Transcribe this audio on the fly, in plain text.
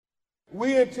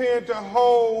We intend to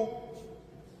hold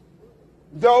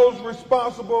those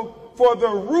responsible for the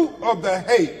root of the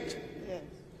hate,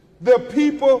 the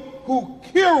people who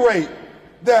curate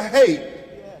the hate,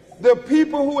 the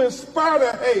people who inspire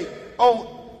the hate on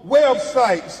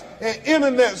websites and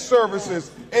internet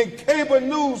services and cable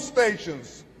news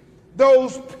stations,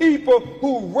 those people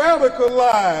who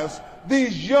radicalize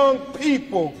these young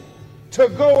people to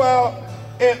go out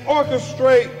and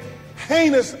orchestrate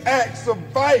heinous acts of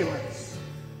violence,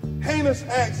 heinous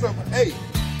acts of hate.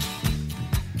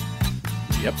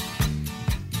 Yep.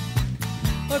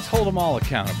 Let's hold them all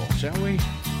accountable, shall we?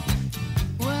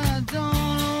 Well, I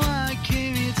don't know why I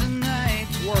came here tonight.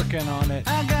 Working on it.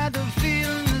 I got the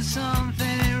feeling that something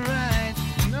ain't right.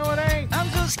 No, it ain't. I'm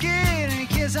so scared in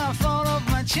case I fall off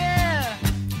my chair.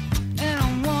 And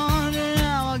I'm wondering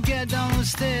how I'll get down the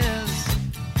stairs.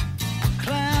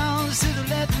 Clowns to the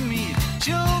left of me,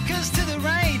 jokers to the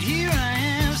right. Here I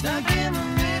am, stuck in the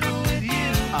middle with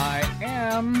you. I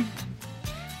am.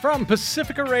 From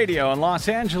Pacifica Radio in Los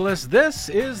Angeles, this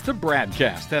is the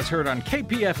BradCast. That's heard on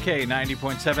KPFK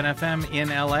 90.7 FM in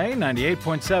LA,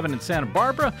 98.7 in Santa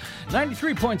Barbara,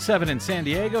 93.7 in San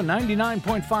Diego,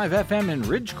 99.5 FM in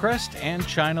Ridgecrest and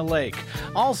China Lake.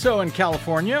 Also in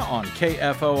California on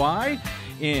KFOI,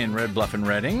 in Red Bluff and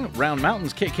Redding, Round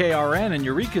Mountains KKRN, and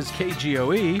Eureka's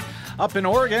KGOE. Up in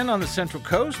Oregon on the Central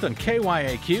Coast on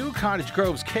KYAQ, Cottage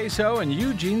Grove's KSO, and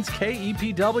Eugene's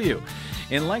KEPW.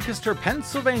 In Lancaster,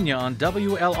 Pennsylvania on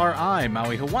WLRI,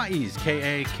 Maui, Hawaii's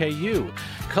KAKU.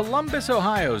 Columbus,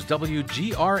 Ohio's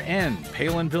WGRN.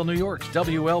 Palinville, New York's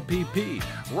WLPP.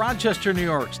 Rochester, New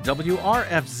York's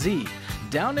WRFZ.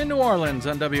 Down in New Orleans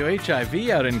on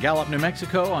WHIV. Out in Gallup, New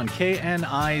Mexico on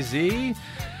KNIZ.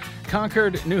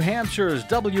 Concord, New Hampshire's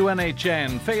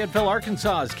WNHN, Fayetteville,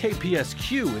 Arkansas's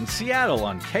KPSQ, in Seattle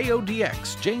on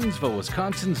KODX, Janesville,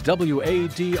 Wisconsin's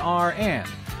WADR, and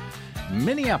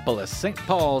Minneapolis, St.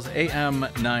 Paul's AM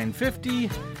 950,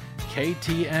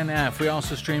 KTNF. We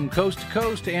also stream coast to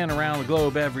coast and around the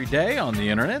globe every day on the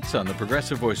internets, on the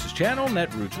Progressive Voices channel,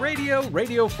 Netroots Radio,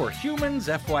 Radio for Humans,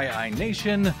 FYI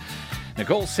Nation,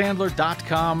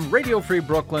 NicoleSandler.com, Radio Free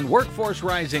Brooklyn, Workforce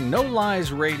Rising, No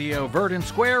Lies Radio, Verdant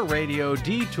Square Radio,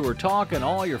 Detour Talk, and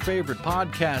all your favorite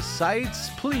podcast sites.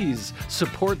 Please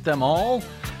support them all.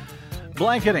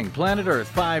 Blanketing Planet Earth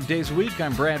 5 days a week.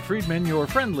 I'm Brad Friedman, your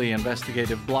friendly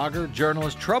investigative blogger,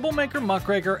 journalist, troublemaker,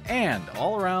 muckraker, and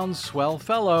all-around swell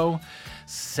fellow.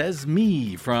 Says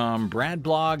me from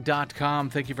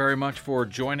bradblog.com. Thank you very much for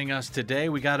joining us today.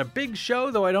 We got a big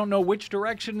show, though I don't know which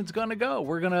direction it's going to go.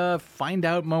 We're going to find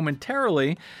out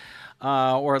momentarily,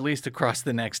 or at least across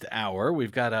the next hour.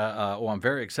 We've got I'm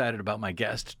very excited about my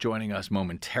guest joining us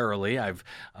momentarily. I've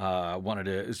wanted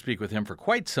to speak with him for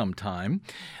quite some time.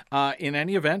 In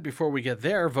any event, before we get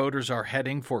there, voters are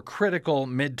heading for critical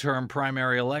midterm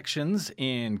primary elections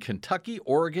in Kentucky,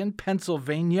 Oregon,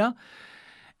 Pennsylvania,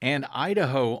 and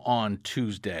Idaho on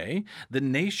Tuesday. The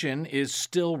nation is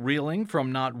still reeling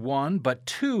from not one, but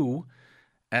two,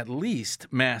 at least,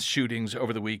 mass shootings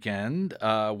over the weekend.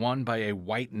 One by a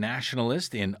white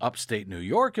nationalist in upstate New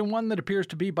York, and one that appears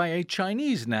to be by a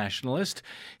Chinese nationalist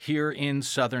here in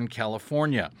Southern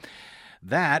California.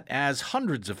 That, as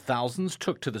hundreds of thousands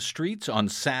took to the streets on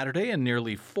Saturday in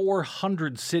nearly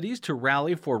 400 cities to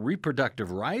rally for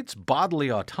reproductive rights,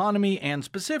 bodily autonomy, and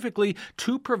specifically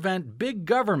to prevent big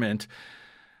government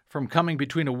from coming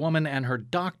between a woman and her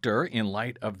doctor in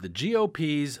light of the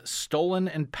GOP's stolen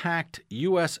and packed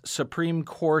U.S. Supreme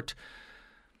Court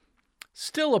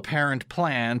still apparent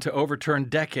plan to overturn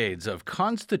decades of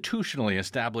constitutionally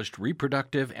established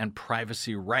reproductive and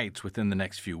privacy rights within the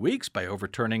next few weeks by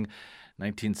overturning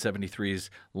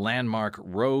 1973's landmark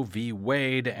Roe v.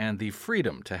 Wade and the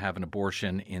freedom to have an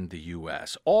abortion in the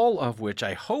U.S., all of which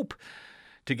I hope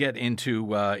to get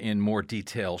into in more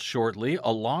detail shortly,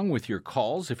 along with your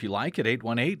calls, if you like, at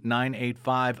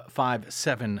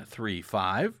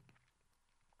 818-985-5735.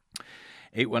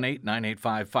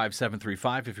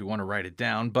 818-985-5735 if you want to write it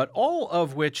down, but all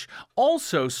of which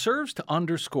also serves to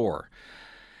underscore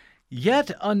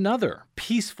yet another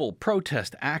peaceful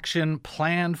protest action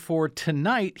planned for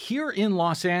tonight here in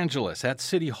Los Angeles at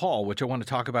City Hall, which I want to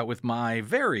talk about with my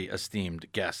very esteemed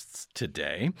guests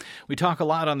today. We talk a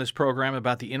lot on this program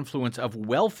about the influence of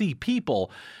wealthy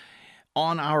people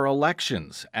on our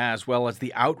elections, as well as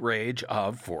the outrage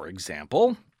of, for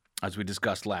example, as we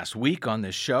discussed last week on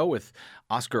this show with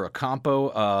Oscar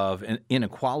Ocampo of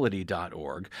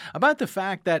inequality.org, about the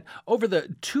fact that over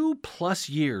the 2+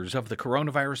 years of the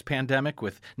coronavirus pandemic,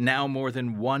 with now more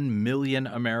than 1 million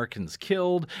Americans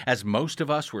killed, as most of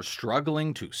us were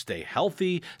struggling to stay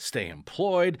healthy, stay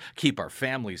employed, keep our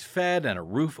families fed, and a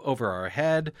roof over our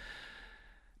head,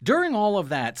 during all of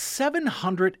that,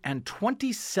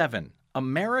 727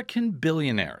 American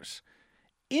billionaires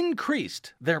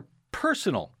increased their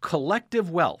personal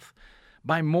collective wealth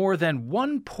by more than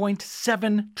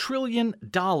 $1.7 trillion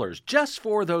just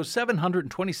for those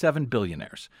 727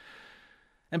 billionaires.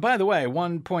 And by the way,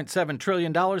 $1.7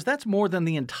 trillion, that's more than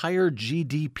the entire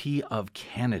GDP of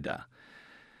Canada.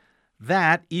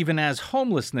 That, even as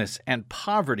homelessness and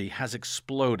poverty has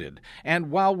exploded.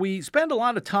 And while we spend a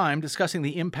lot of time discussing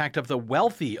the impact of the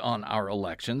wealthy on our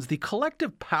elections, the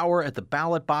collective power at the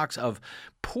ballot box of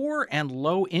poor and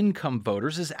low-income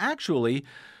voters is actually,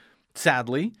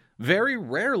 sadly, very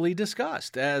rarely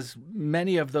discussed, as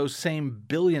many of those same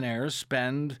billionaires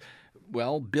spend,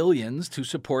 billions to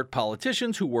support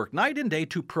politicians who work night and day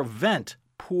to prevent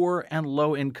poor and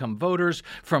low-income voters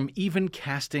from even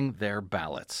casting their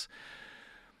ballots.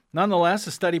 Nonetheless,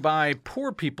 a study by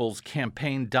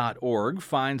poorpeoplescampaign.org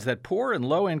finds that poor and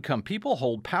low-income people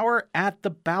hold power at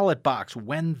the ballot box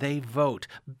when they vote.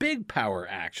 Big power,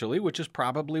 actually, which is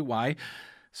probably why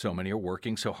so many are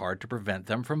working so hard to prevent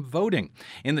them from voting.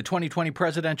 In the 2020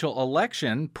 presidential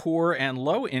election, poor and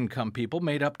low-income people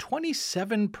made up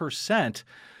 27%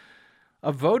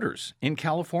 of voters in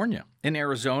California. In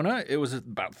Arizona, it was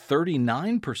about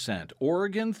 39%.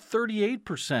 Oregon,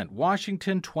 38%.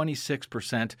 Washington,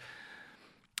 26%.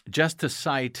 Just to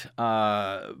cite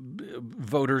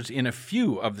voters in a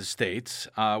few of the states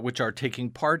which are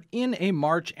taking part in a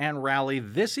march and rally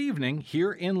this evening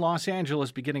here in Los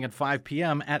Angeles beginning at 5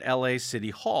 p.m. at LA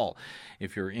City Hall.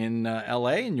 If you're in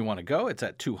LA and you want to go, it's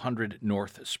at 200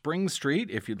 North Spring Street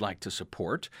if you'd like to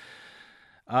support.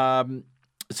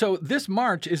 So this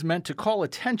march is meant to call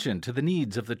attention to the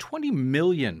needs of the 20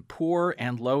 million poor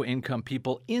and low-income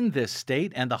people in this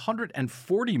state and the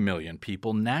 140 million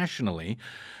people nationally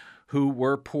who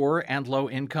were poor and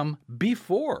low-income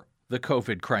before the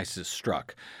COVID crisis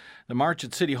struck. The march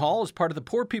at City Hall is part of the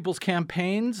Poor People's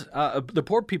Campaign's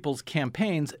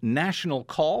national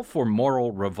call for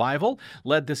moral revival,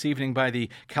 led this evening by the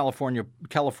California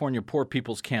Poor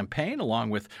People's Campaign, along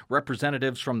with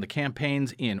representatives from the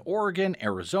campaigns in Oregon,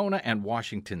 Arizona, and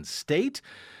Washington State.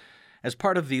 As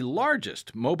part of the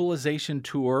largest mobilization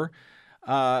tour,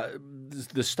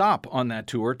 the stop on that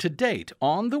tour to date,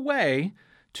 on the way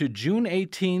to June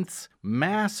 18th's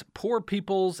mass Poor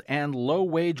People's and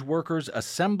Low-Wage Workers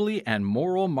Assembly and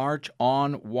Moral March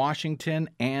on Washington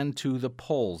and to the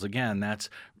polls. Again, that's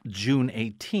June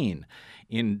 18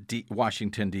 in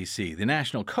Washington, D.C. The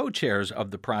national co-chairs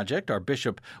of the project are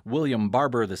Bishop William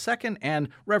Barber II and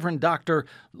Reverend Dr.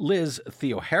 Liz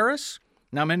Theoharis.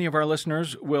 Now, many of our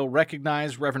listeners will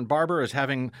recognize Reverend Barber as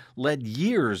having led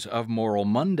years of Moral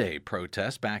Monday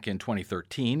protests back in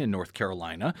 2013 in North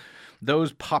Carolina.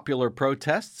 Those popular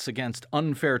protests against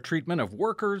unfair treatment of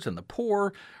workers and the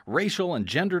poor, racial and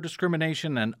gender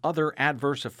discrimination, and other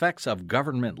adverse effects of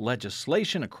government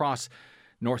legislation across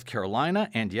North Carolina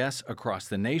and, yes, across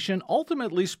the nation,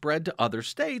 ultimately spread to other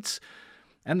states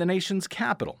and the nation's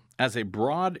capital as a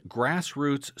broad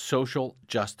grassroots social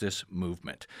justice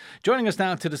movement. Joining us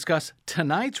now to discuss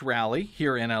tonight's rally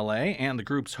here in LA and the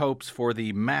group's hopes for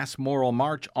the mass moral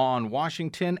march on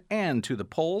Washington and to the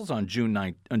polls on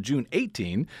June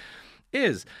 18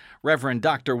 is Reverend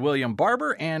Dr. William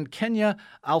Barber and Kenia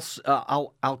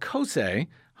Alcocer.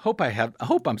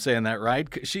 Hope I'm saying that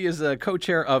right. She is a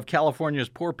co-chair of California's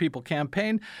Poor People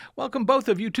Campaign. Welcome both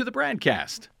of you to the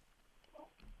BradCast.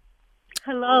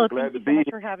 Hello, thank you so much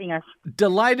for having us.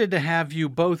 Delighted to have you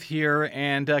both here.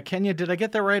 And Kenia, did I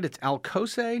get that right? It's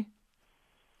Alcocer?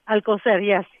 Alcocer,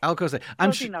 yes. Alcocer.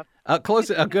 Close enough.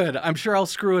 Close. Good. I'm sure I'll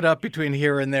screw it up between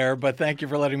here and there, but thank you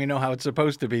for letting me know how it's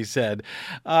supposed to be said.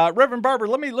 Reverend Barber,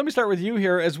 let me start with you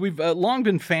here, as we've long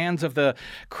been fans of the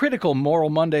critical Moral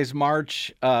Mondays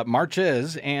marches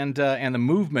and the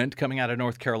movement coming out of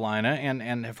North Carolina,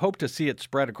 and have hoped to see it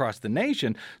spread across the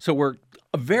nation. So we're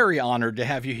very honored to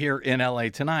have you here in LA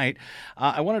tonight.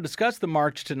 I want to discuss the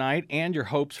march tonight and your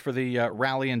hopes for the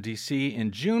rally in D.C.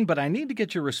 in June, but I need to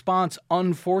get your response,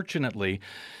 unfortunately,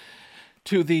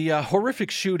 to the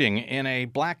horrific shooting in a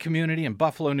black community in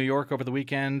Buffalo, New York over the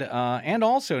weekend, and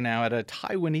also now at a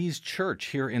Taiwanese church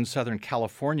here in Southern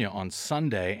California on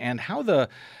Sunday, and how the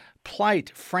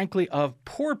plight, frankly, of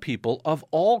poor people of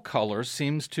all colors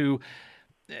seems to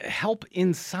help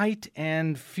incite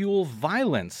and fuel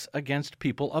violence against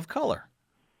people of color?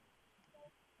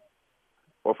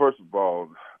 Well, first of all,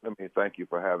 let me thank you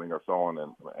for having us on,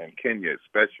 and Kenia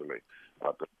especially,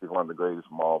 because she's one of the greatest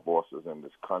small voices in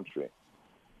this country.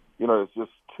 You know, there's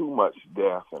just too much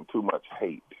death and too much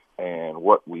hate. And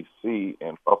what we see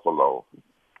in Buffalo,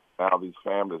 now these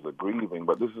families are grieving,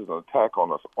 but this is an attack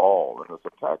on us all. And it's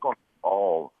an attack on us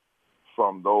all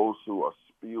from those who are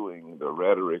spewing the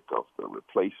rhetoric of the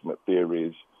replacement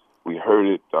theories. We heard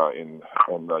it in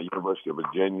the University of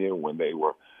Virginia when they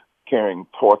were carrying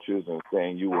torches and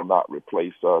saying, "You will not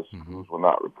replace us. You will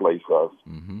not replace us."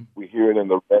 We hear it in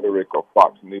the rhetoric of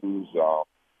Fox News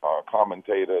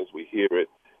commentators. We hear it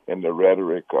in the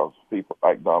rhetoric of people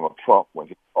like Donald Trump when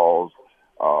he calls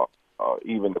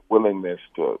even the willingness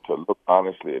to look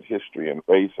honestly at history and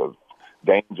race as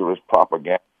dangerous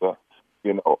propaganda.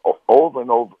 You know, over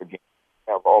and over again,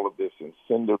 we have all of this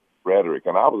incendiary rhetoric.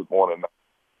 And I was born in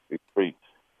 1963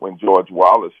 when George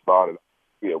Wallace started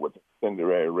here with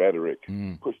incendiary rhetoric,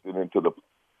 pushed it into the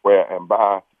square, and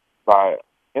by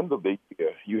end of the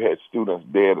year, you had students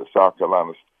dead at South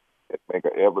Carolina State,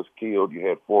 Medgar Evers killed, you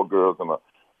had 4 girls in a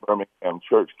Birmingham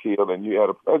church killed, and you had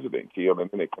a president killed, and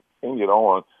then it continued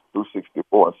on through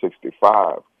 64 and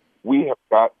 65. We have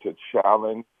got to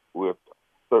challenge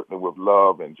certainly with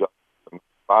love and justice and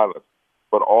violence,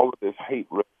 but all of this hate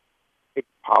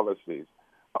policies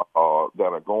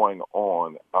that are going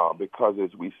on, because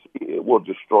as we see, it will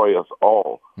destroy us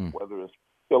all, whether it's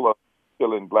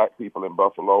killing black people in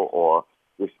Buffalo or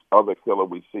this other killer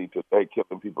we see today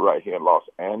killing people right here in Los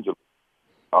Angeles.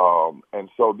 And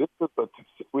so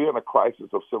we're in a crisis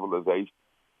of civilization.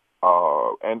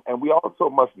 And we also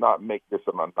must not make this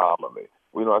an anomaly.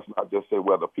 We must not just say,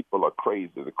 well, the people are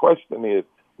crazy. The question is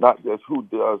not just who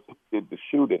did the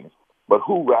shootings, but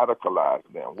who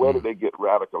radicalized them? Where did they get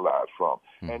radicalized from?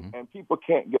 And people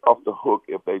can't get off the hook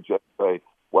if they just say,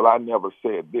 well, I never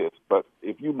said this. But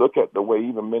if you look at the way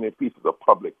even many pieces of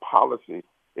public policy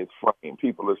is framed,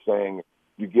 people are saying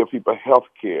you give people health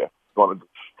care, it's going to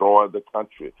destroy the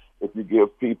country. If you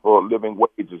give people living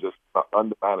wages, it's going to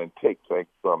undermine and take things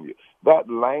from you. That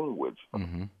language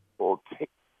for taking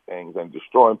things and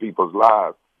destroying people's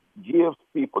lives gives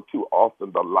people too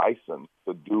often the license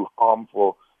to do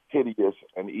harmful, hideous,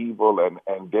 and evil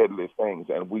and deadly things,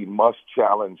 and we must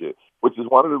challenge it, which is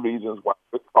one of the reasons why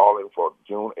we're calling for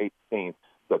June 18th,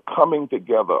 the coming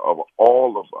together of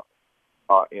all of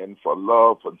us and for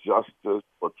love, for justice,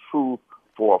 for truth,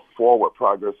 for forward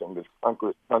progress in this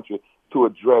country to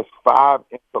address 5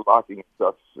 interlocking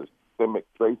injustices: systemic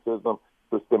racism,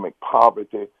 systemic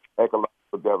poverty,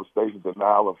 ecological devastation,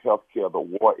 denial of health care, the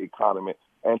war economy,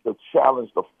 and to challenge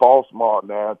the false moral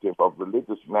narrative of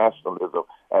religious nationalism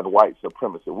and white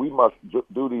supremacy. We must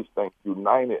do these things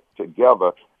united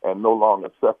together and no longer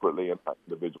separately in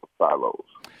individual silos.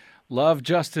 Love,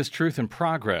 justice, truth, and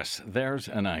progress. There's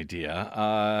an idea.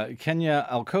 Kenia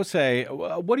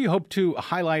Alcocer, what do you hope to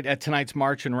highlight at tonight's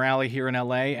march and rally here in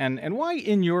L.A.? And why,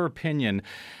 in your opinion,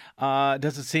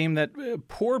 does it seem that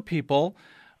poor people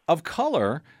of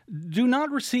color do not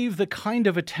receive the kind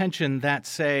of attention that,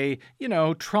 say,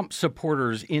 Trump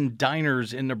supporters in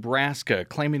diners in Nebraska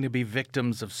claiming to be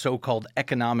victims of so-called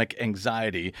economic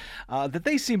anxiety, that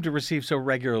they seem to receive so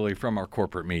regularly from our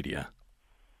corporate media?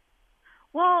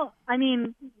 Well, I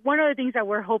mean, one of the things that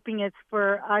we're hoping is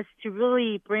for us to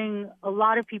really bring a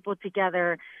lot of people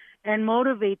together and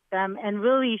motivate them and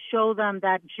really show them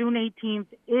that June 18th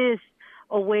is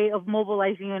a way of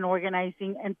mobilizing and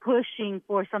organizing and pushing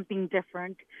for something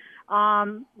different.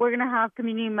 We're going to have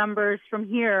community members from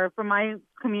my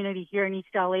community here in East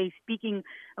LA, speaking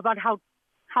about how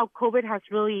COVID has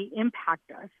really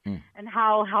impacted us and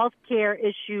how healthcare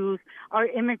issues, our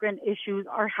immigrant issues,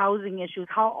 our housing issues,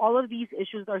 how all of these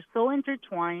issues are so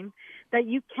intertwined that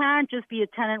you can't just be a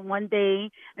tenant one day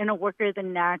and a worker the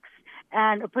next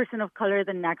and a person of color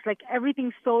the next. Like,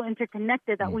 everything's so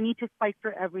interconnected that we need to fight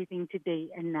for everything today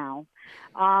and now.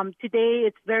 Today,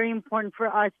 it's very important for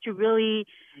us to really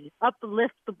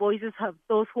uplift the voices of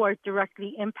those who are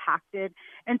directly impacted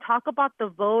and talk about the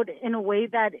vote in a way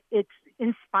that it's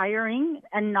inspiring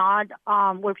and not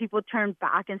where people turn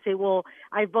back and say, well,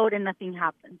 I vote and nothing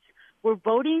happens. We're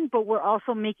voting, but we're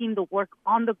also making the work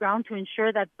on the ground to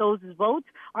ensure that those votes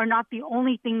are not the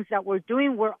only things that we're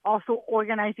doing. We're also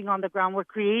organizing on the ground. We're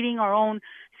creating our own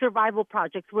survival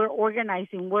projects. We're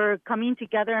organizing. We're coming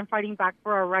together and fighting back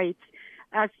for our rights.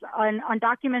 as an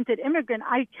undocumented immigrant,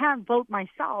 I can't vote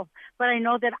myself, but I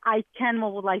know that I can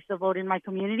mobilize the vote in my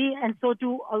community, and so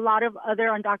do a lot of other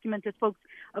undocumented folks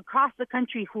across the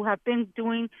country who have been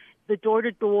doing the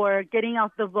door-to-door, getting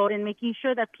out the vote, and making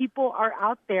sure that people are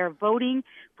out there voting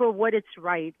for what is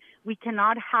right. We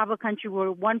cannot have a country where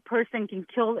one person can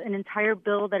kill an entire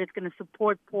bill that is going to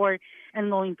support poor and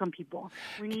low-income people.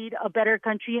 We need a better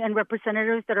country and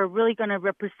representatives that are really going to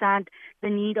represent the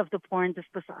need of the poor and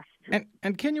dispossessed.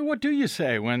 And Kenia, what do you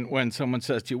say when someone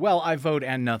says to you, well, I vote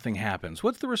and nothing happens?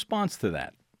 What's the response to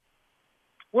that?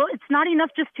 Well, it's not enough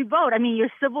just to vote. I mean, your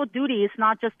civil duty is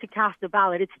not just to cast a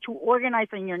ballot. It's to organize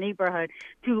in your neighborhood,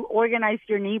 to organize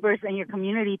your neighbors and your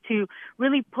community to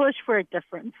really push for a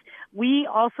difference. We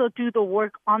also do the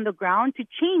work on the ground to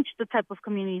change the type of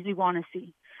communities we want to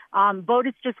see. Vote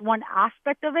is just one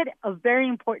aspect of it, a very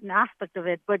important aspect of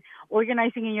it, but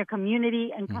organizing in your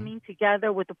community and coming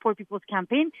together with the Poor People's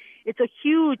Campaign, it's a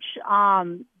huge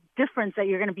difference that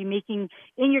you're going to be making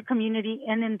in your community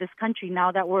and in this country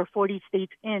now that we're 40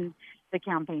 states in the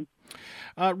campaign.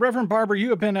 Reverend Barber, you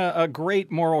have been a great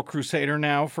moral crusader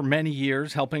now for many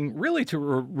years, helping really to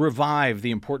revive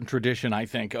the important tradition, I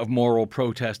think, of moral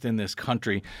protest in this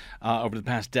country over the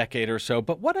past decade or so.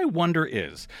 But what I wonder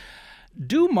is,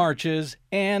 do marches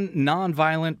and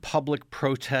nonviolent public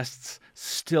protests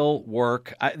still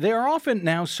work? They are often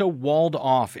now so walled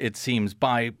off, it seems,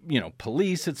 by,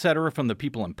 police, et cetera, from the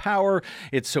people in power.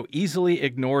 It's so easily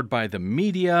ignored by the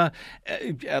media,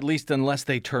 at least unless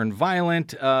they turn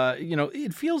violent.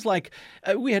 It feels like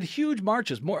we had huge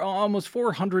marches, almost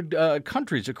 400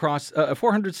 countries across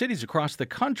 400 cities across the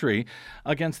country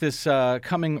against this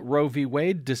coming Roe v.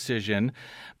 Wade decision.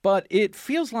 But it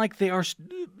feels like they are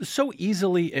so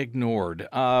easily ignored,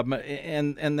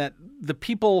 and that the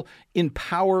people in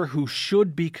power who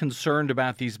should be concerned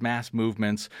about these mass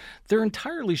movements, they're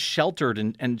entirely sheltered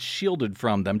and shielded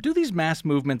from them. Do these mass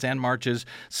movements and marches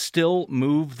still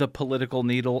move the political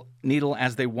needle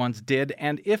as they once did?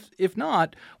 And if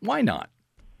not, why not?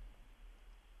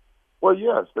 Well,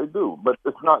 yes, they do. But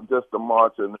it's not just the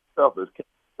march in itself. As Ken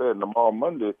said, tomorrow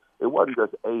Monday, it wasn't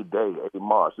just a day, a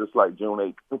march. Just like June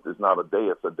 18th is not a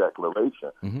day, it's a declaration.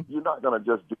 Mm-hmm. You're not going to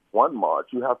just do one march.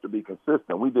 You have to be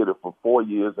consistent. We did it for 4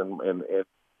 years in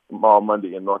tomorrow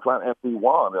Monday in North Carolina, and we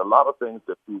won. There are a lot of things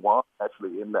that we won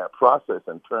actually in that process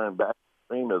and turned back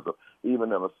extremism,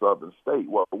 even in a southern state.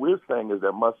 What we're saying is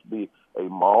there must be a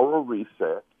moral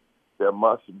reset. There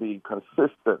must be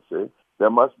consistency. There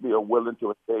must be a willing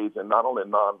to engage in not only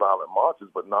nonviolent marches,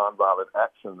 but nonviolent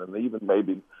action and even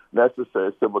maybe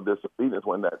necessary civil disobedience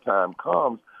when that time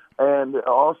comes. And there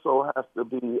also has to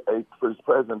be a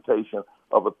presentation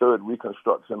of a third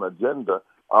Reconstruction agenda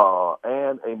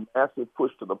and a massive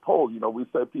push to the polls. We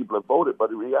say people have voted, but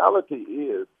the reality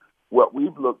is what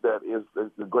we've looked at is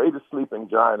the greatest sleeping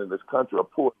giant in this country are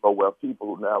poor and low-wealth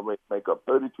people who now make up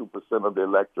 32% of the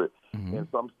electorate. Mm-hmm. In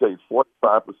some states,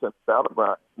 45%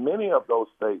 battleground. Many of those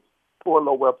states, poor and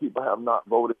low-wealth people have not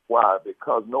voted. Why?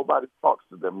 Because nobody talks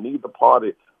to them. Neither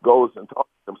party goes and talks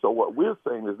to them. So what we're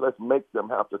saying is let's make them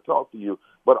have to talk to you,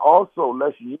 but also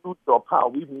let's use your power.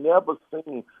 We've never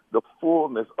seen the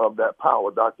fullness of that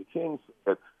power. Dr. King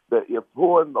said that if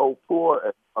poor and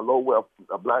low-wealth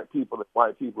black people and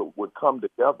white people would come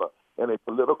together in a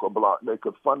political bloc, they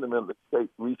could fundamentally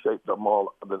reshape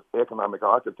the economic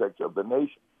architecture of the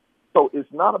nation. So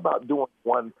it's not about doing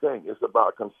one thing. It's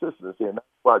about consistency, and that's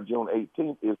why June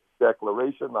 18th is a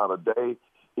declaration, not a day.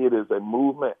 It is a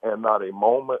movement and not a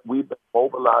moment. We've been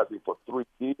mobilizing for 3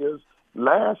 years.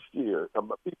 Last year,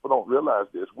 people don't realize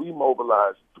this, we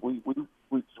mobilized, we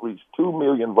reached 2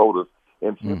 million voters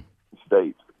in 15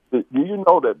 states. Do you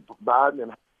know that Biden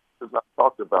and Harris, I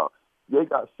talked about, they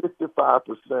got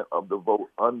 55% of the vote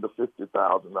under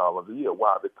 $50,000 a year.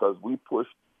 Why? Because we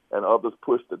pushed and others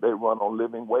pushed that they run on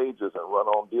living wages and run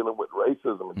on dealing with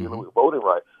racism and dealing with voting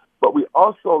rights. But we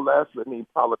also lastly need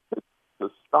politicians to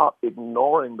stop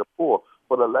ignoring the poor.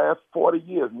 For the last 40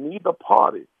 years, neither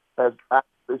party has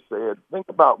actually said, think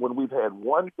about when we've had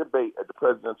one debate at the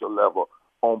presidential level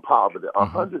on poverty,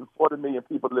 140 million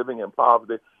people living in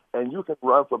poverty, and you can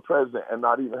run for president and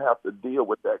not even have to deal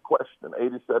with that question.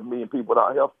 87 million people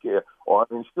without health care or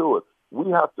uninsured. We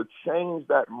have to change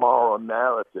that moral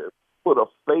narrative, put a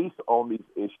face on these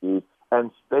issues,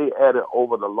 and stay at it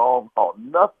over the long haul.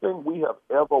 Nothing we have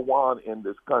ever won in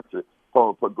this country from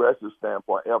a progressive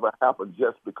standpoint ever happened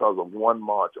just because of one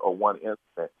march or one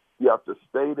incident. You have to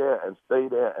stay there and stay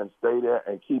there and stay there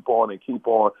and keep on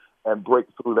and break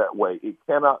through that way. It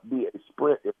cannot be a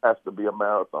sprint. It has to be a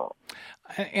marathon.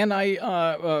 And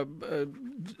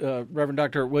Reverend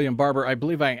Dr. William Barber, I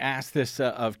believe I asked this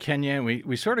of Kenia, and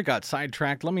we sort of got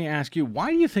sidetracked. Let me ask you, why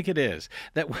do you think it is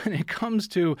that when it comes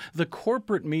to the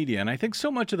corporate media, and I think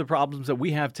so much of the problems that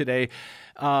we have today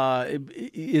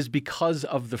is because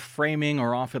of the framing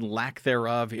or often lack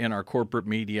thereof in our corporate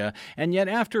media, and yet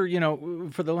after,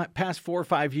 for the past 4 or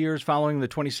 5 years following the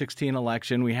 2016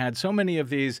 election, we had so many of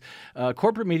these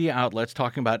corporate media outlets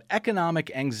talking about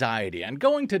economic anxiety and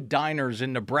going to diners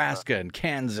in Nebraska and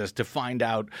Kansas to find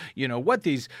out, what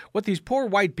these poor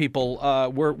white people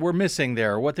were missing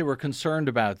there, what they were concerned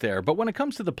about there. But when it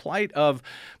comes to the plight of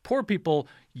poor people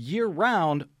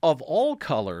year-round of all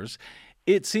colors,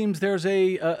 it seems there's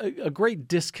a great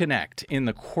disconnect in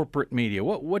the corporate media.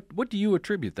 What do you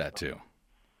attribute that to?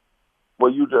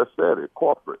 Well, you just said it,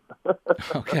 corporate.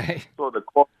 Okay. So the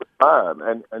corporate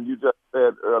line, and you just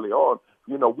said early on,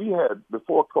 we had,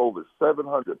 before COVID,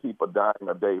 700 people dying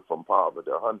a day from poverty,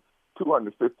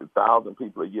 250,000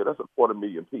 people a year. That's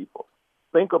 250,000 people.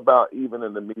 Think about even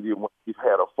in the media when we've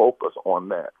had a focus on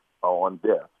that, on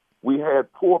death. We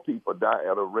had poor people die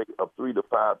at a rate of 3 to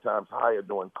 5 times higher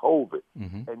during COVID,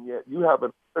 and yet you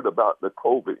haven't heard about the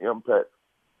COVID impact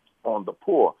on the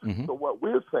poor. So what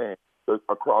we're saying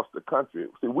across the country,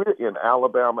 see, we're in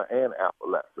Alabama and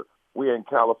Appalachia. We're in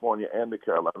California and the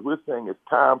Carolinas. We're saying it's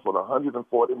time for the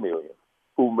 140 million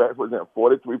who represent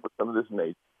 43% of this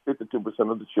nation,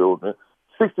 52% of the children,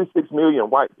 66 million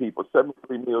white people,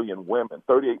 73 million women,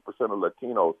 38% of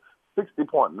Latinos,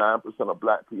 60.9% of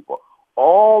black people.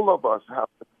 All of us have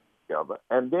to come together,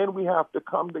 and then we have to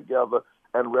come together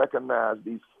and recognize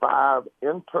these 5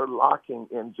 interlocking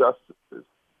injustices: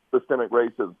 systemic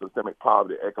racism, systemic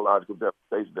poverty, ecological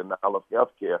devastation, denial of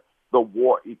health care, the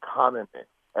war economy,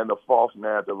 and the false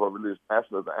narrative of religious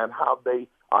nationalism, and how they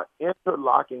are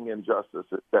interlocking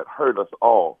injustices that hurt us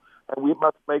all. And we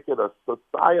must make it a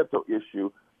societal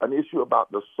issue, an issue about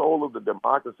the soul of the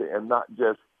democracy and not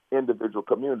just individual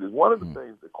communities. One of the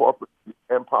things that corporate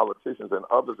and politicians and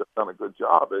others have done a good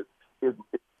job is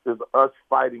us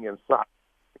fighting inside.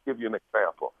 I'll give you an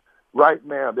example. Right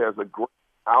now, there's a great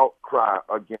outcry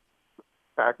against the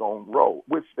attack on Roe,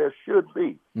 which there should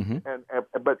be.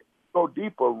 But go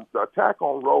deeper, the attack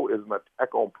on Roe is an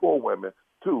attack on poor women,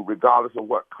 too, regardless of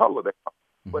what color they are.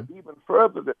 But even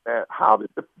further than that, how did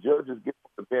the judges get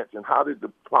on the bench and how did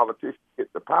the politicians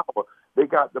get the power? They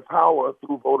got the power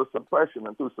through voter suppression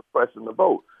and through suppressing the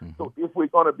vote. So if we're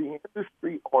going to be in the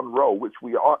street on Roe, which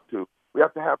we ought to, we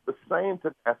have to have the same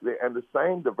tenacity and the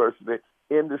same diversity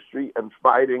in the street and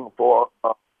fighting for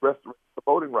restoration of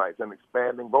voting rights and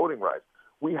expanding voting rights.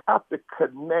 We have to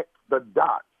connect the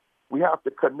dots. We have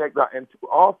to connect that. And too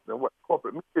often what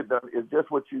corporate media done is just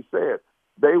what you said.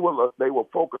 They will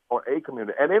focus on a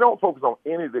community, and they don't focus on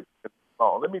any of the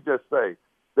communities. Let me just say,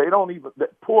 they don't even,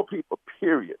 poor people,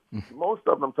 period. Most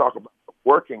of them talk about the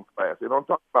working class. They don't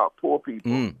talk about poor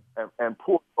people and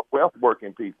poor wealth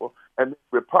working people. And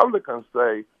Republicans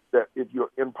say that if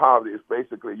you're in poverty, it's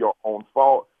basically your own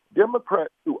fault.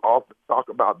 Democrats too often talk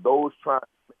about those trying to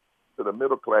make it to the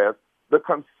middle class. The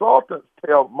consultants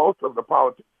tell most of the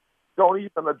politicians don't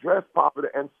even address poverty,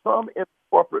 and some in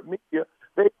corporate media,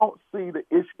 they don't see the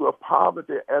issue of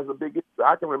poverty as a big issue.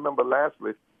 I can remember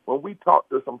lastly when we talked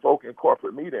to some folk in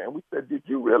corporate media, and we said, did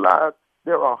you realize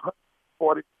there are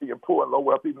 140 million poor and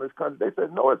low-wealth people in this country? They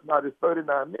said, no, it's not. It's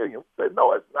 39 million. We said,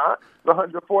 no, it's not. It's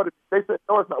 140. They said,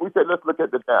 no, it's not. We said, let's look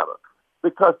at the data.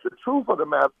 Because the truth of the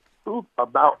matter, the truth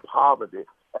about poverty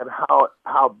and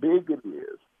how big it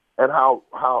is and how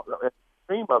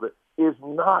extreme of it is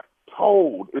not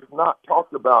told, is not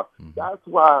talked about. That's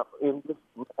why in this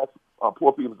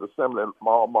Poor People's Assembly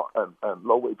and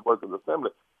low-wage workers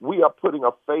assembly, we are putting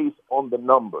a face on the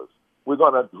numbers. We're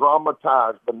going to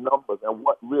dramatize the numbers and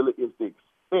what really is the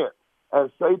extent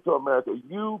and say to America,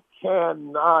 you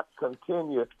cannot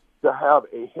continue to have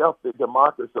a healthy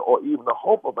democracy or even the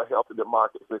hope of a healthy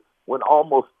democracy when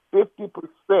almost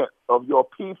 50% of your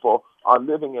people are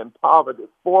living in poverty.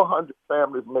 400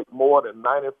 families make more than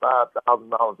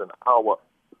 $95,000 an hour.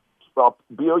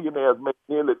 Billionaires make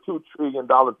nearly $2 trillion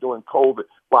during COVID,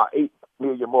 while 8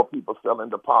 million more people fell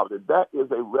into poverty. That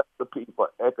is a recipe for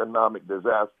economic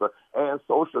disaster and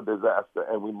social disaster,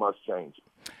 and we must change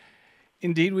it.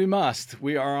 Indeed, we must.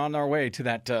 We are on our way to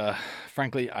that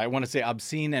frankly, I want to say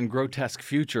obscene and grotesque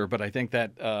future, but I think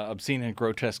that obscene and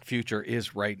grotesque future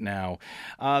is right now.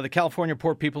 The California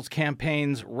Poor People's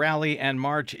Campaign's rally and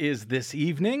march is this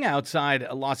evening outside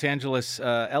Los Angeles,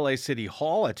 LA City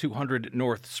Hall at 200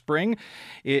 North Spring.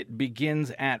 It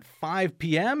begins at 5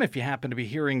 p.m. If you happen to be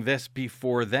hearing this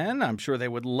before then, I'm sure they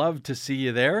would love to see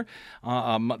you there.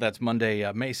 That's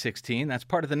Monday, May 16. That's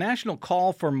part of the National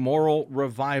Call for Moral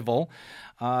Revival,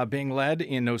 being led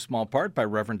in no small part by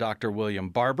Reverend Dr. William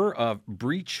Barber of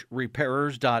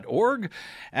breachrepairers.org,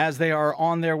 as they are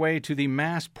on their way to the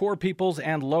Mass Poor People's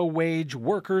and Low-Wage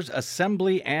Workers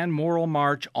Assembly and Moral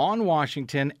March on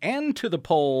Washington and to the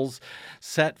polls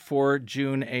set for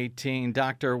June 18.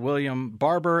 Dr. William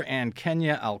Barber and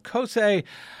Kenia Alcocer,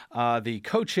 the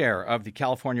co-chair of the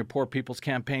California Poor People's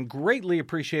Campaign, greatly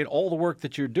appreciate all the work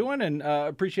that you're doing and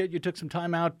appreciate you took some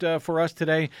time out for us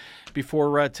today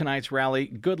before tonight's rally.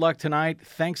 Good luck tonight.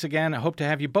 Thanks again. I hope to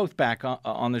have you both back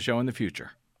on the show in the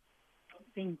future.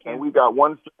 Thank you. And we got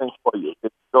one thing for you.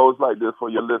 It goes like this for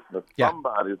your listeners. Yeah.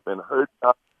 Somebody's been hurting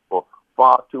us for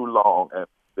far too long, and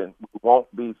we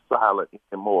won't be silent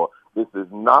anymore. This is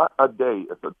not a day.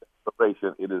 It's a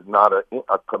declaration. It is not a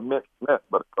commitment,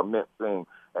 but a commencing.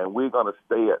 And we're going to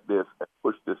stay at this and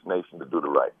push this nation to do the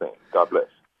right thing. God bless.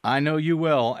 I know you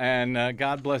will, and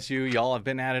God bless you. Y'all have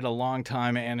been at it a long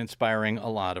time and inspiring a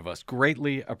lot of us.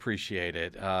 Greatly appreciate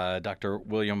it. Reverend Dr.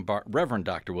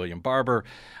 William Barber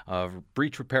of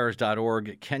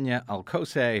breachrepairers.org, Kenia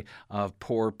Alcocer of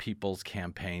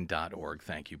poorpeoplescampaign.org.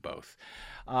 Thank you both.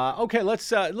 Okay, let's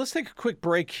take a quick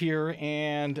break here,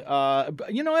 and and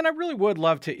I really would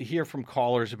love to hear from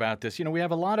callers about this. We have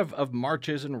a lot of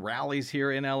marches and rallies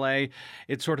here in LA.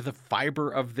 It's sort of the fiber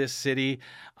of this city,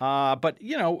 but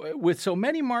with so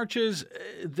many marches,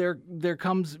 there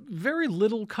comes very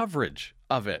little coverage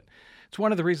of it. It's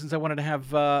one of the reasons I wanted to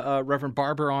have Reverend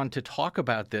Barber on to talk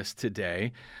about this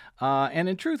today, and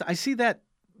in truth, I see that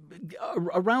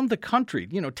around the country,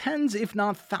 tens, if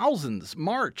not thousands,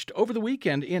 marched over the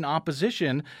weekend in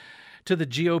opposition to the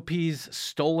GOP's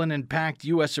stolen and packed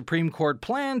U.S. Supreme Court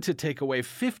plan to take away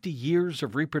 50 years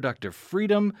of reproductive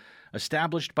freedom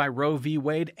established by Roe v.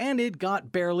 Wade, and it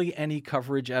got barely any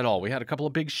coverage at all. We had a couple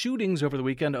of big shootings over the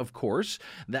weekend, of course.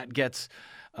 That gets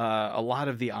a lot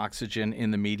of the oxygen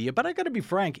in the media. But I got to be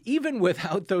frank, even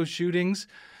without those shootings,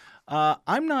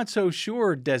 I'm not so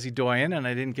sure, Desi Doyen, and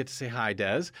I didn't get to say hi,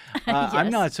 Des. Yes. I'm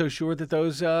not so sure that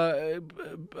those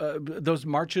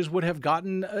marches would have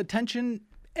gotten attention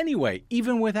anyway,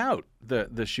 even without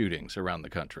the shootings around the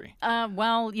country.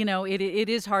 It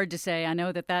is hard to say. I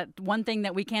know that one thing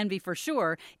that we can be for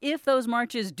sure, if those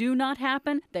marches do not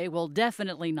happen, they will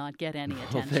definitely not get any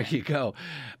attention. Well, there you go.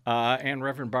 And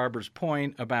Reverend Barber's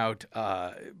point about,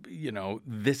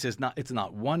 it's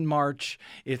not one march,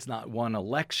 it's not one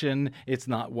election, it's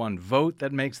not one vote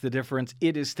that makes the difference.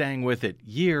 It is staying with it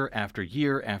year after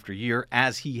year after year,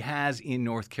 as he has in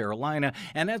North Carolina,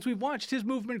 and as we've watched his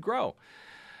movement grow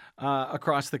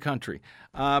across the country.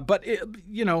 But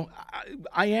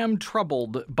I am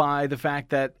troubled by the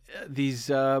fact that these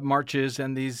marches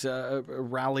and these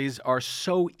rallies are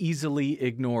so easily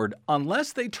ignored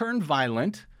unless they turn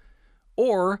violent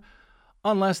or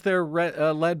unless they're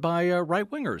led by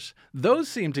right-wingers. Those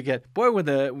seem to get,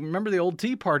 remember the old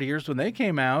Tea Partiers when they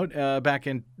came out back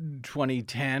in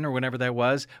 2010 or whenever that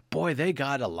was, they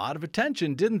got a lot of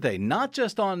attention, didn't they? Not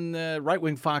just on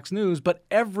right-wing Fox News, but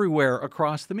everywhere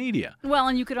across the media. Well,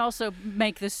 and you could also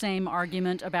make the same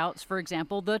argument about, for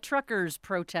example, the truckers'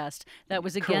 protest that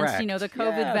was against, Correct. The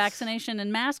COVID Yes. vaccination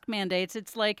and mask mandates.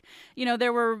 It's like,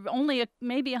 there were only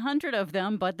maybe 100 of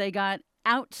them, but they got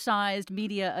outsized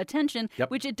media attention, Yep.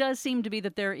 which it does seem to be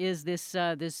that there is this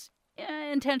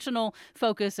intentional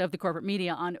focus of the corporate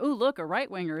media on, look, a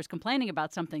right-winger is complaining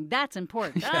about something. That's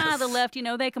important. Yes. The left,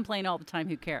 they complain all the time.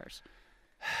 Who cares?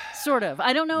 Sort of.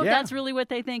 I don't know if Yeah. that's really what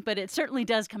they think, but it certainly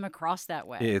does come across that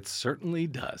way. It certainly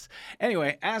does.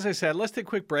 Anyway, as I said, let's take a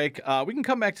quick break. We can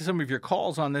come back to some of your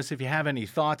calls on this if you have any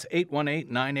thoughts.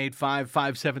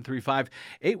 818-985-5735,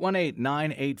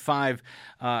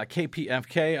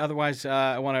 818-985-KPFK. Otherwise,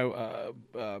 I want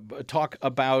to talk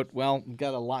about, we've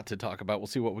got a lot to talk about. We'll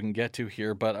see what we can get to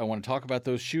here, but I want to talk about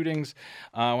those shootings.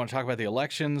 I want to talk about the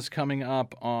elections coming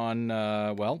up on,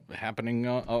 happening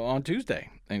on Tuesday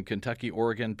in Kentucky,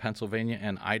 Oregon, Pennsylvania,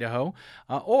 and Idaho.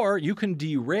 Or you can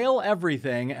derail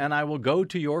everything, and I will go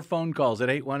to your phone calls at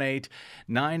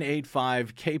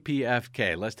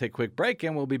 818-985-KPFK. Let's take a quick break,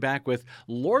 and we'll be back with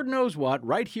Lord knows what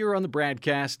right here on the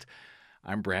BradCast.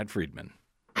 I'm Brad Friedman.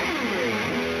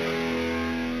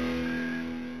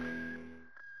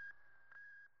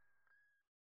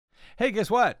 Hey,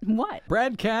 guess what? What?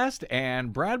 BradCast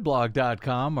and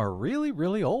BradBlog.com are really,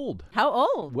 really old. How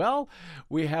old? Well,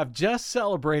 we have just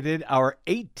celebrated our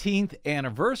 18th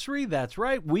anniversary. That's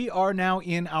right. We are now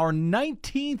in our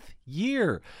 19th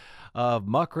year of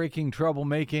muckraking,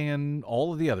 troublemaking, and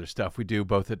all of the other stuff we do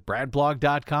both at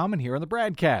BradBlog.com and here on the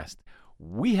BradCast.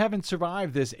 We haven't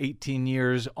survived this 18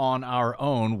 years on our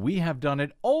own. We have done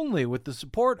it only with the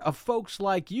support of folks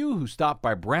like you who stop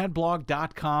by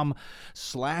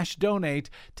bradblog.com/donate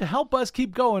to help us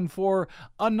keep going for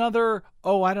another,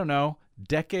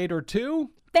 decade or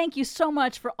two. Thank you so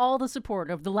much for all the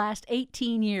support of the last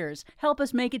 18 years. Help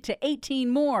us make it to 18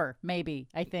 more, maybe,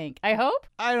 I hope.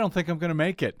 I don't think I'm going to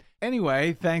make it.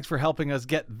 Anyway, thanks for helping us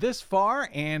get this far,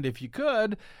 and if you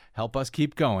could, help us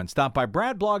keep going. Stop by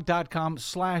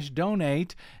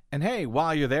bradblog.com/donate, and hey,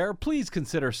 while you're there, please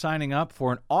consider signing up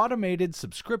for an automated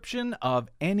subscription of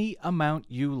any amount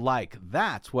you like.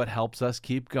 That's what helps us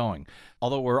keep going.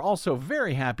 Although we're also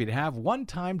very happy to have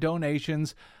one-time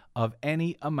donations of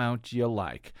any amount you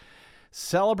like.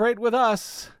 Celebrate with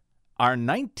us our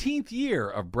 19th year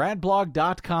of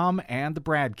BradBlog.com and the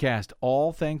BradCast,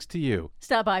 all thanks to you.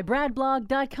 Stop by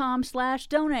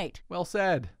bradblog.com/donate. Well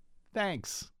said.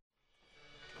 Thanks.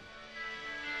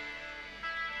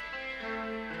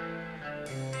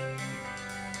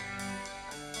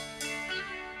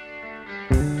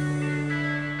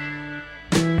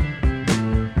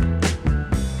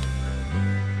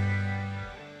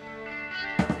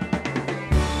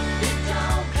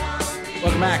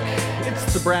 Welcome back.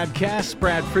 It's the BradCast.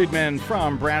 Brad Friedman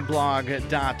from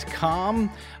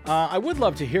BradBlog.com. I would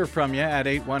love to hear from you at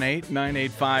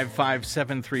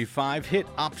 818-985-5735. Hit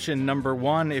option number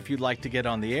 1 if you'd like to get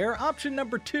on the air. Option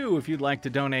number 2 if you'd like to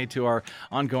donate to our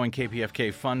ongoing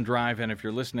KPFK fund drive. And if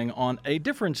you're listening on a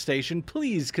different station,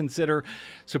 please consider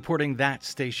supporting that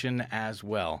station as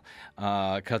well.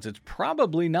 Because it's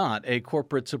probably not a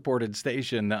corporate-supported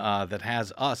station that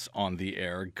has us on the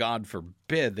air. God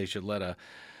forbid they should let a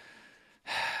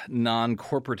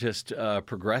non-corporatist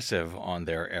progressive on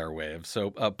their airwaves. So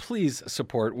please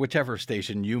support whichever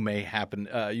station you may happen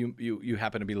you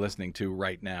happen to be listening to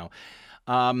right now.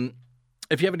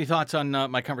 If you have any thoughts on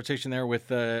my conversation there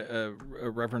with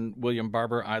Reverend William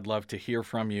Barber, I'd love to hear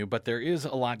from you. But there is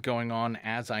a lot going on,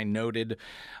 as I noted.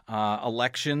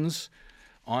 Elections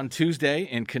on Tuesday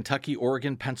in Kentucky,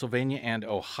 Oregon, Pennsylvania, and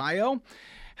Ohio.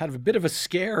 Had a bit of a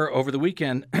scare over the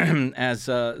weekend, as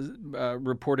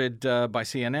reported by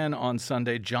CNN on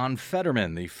Sunday. John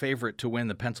Fetterman, the favorite to win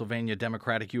the Pennsylvania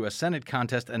Democratic U.S. Senate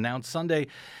contest, announced Sunday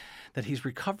that he's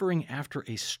recovering after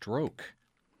a stroke.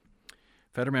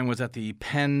 Fetterman was at the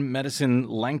Penn Medicine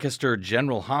Lancaster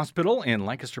General Hospital in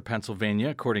Lancaster, Pennsylvania,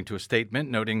 according to a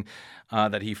statement noting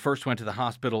that he first went to the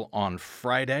hospital on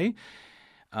Friday.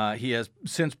 He has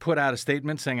since put out a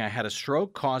statement saying, "I had a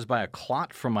stroke caused by a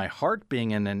clot from my heart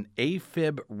being in an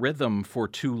AFib rhythm for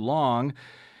too long."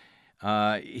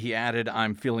 He added,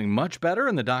 "I'm feeling much better,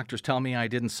 and the doctors tell me I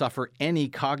didn't suffer any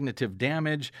cognitive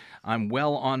damage. I'm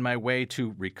well on my way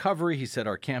to recovery." He said,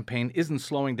 "Our campaign isn't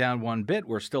slowing down one bit.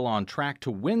 We're still on track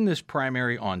to win this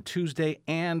primary on Tuesday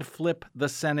and flip the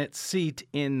Senate seat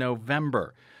in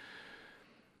November."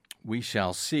 We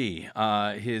shall see.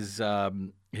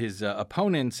 His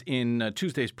opponents in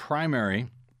Tuesday's primary,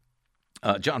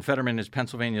 John Fetterman is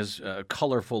Pennsylvania's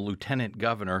colorful lieutenant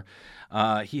governor.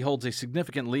 He holds a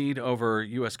significant lead over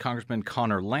U.S. Congressman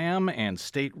Connor Lamb and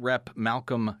State Rep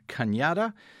Malcolm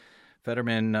Kenia.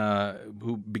 Fetterman,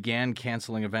 who began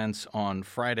canceling events on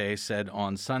Friday, said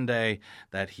on Sunday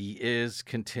that he is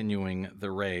continuing the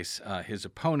race. His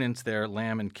opponents there,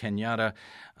 Lamb and Kenia,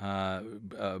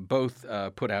 both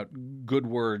put out good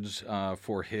words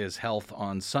for his health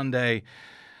on Sunday.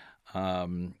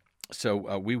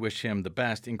 So we wish him the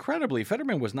best. Incredibly,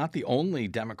 Fetterman was not the only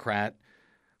Democrat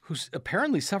who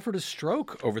apparently suffered a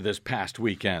stroke over this past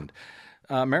weekend.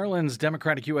 Maryland's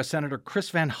Democratic U.S. Senator Chris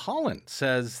Van Hollen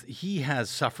says he has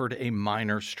suffered a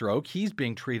minor stroke. He's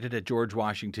being treated at George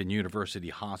Washington University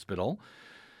Hospital.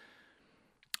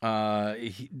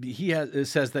 He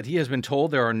says that he has been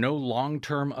told there are no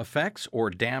long-term effects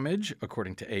or damage,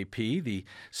 according to AP. The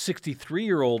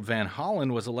 63-year-old Van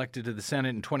Hollen was elected to the Senate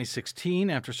in 2016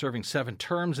 after serving 7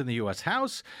 terms in the U.S.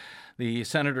 House. The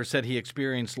senator said he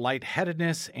experienced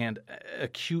lightheadedness and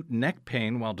acute neck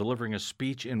pain while delivering a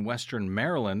speech in Western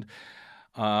Maryland.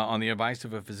 On the advice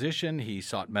of a physician, he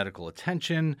sought medical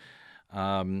attention.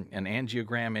 An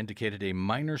angiogram indicated a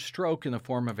minor stroke in the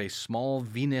form of a small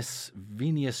venous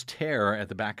tear at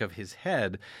the back of his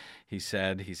head. He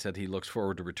said he looks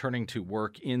forward to returning to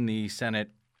work in the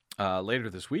Senate later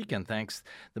this week and thanks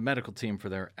the medical team for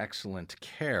their excellent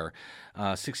care.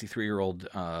 63-year-old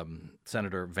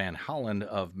Senator Van Hollen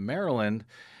of Maryland.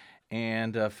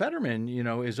 And Fetterman,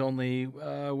 is only,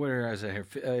 where is it?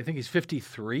 I think he's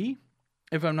 53,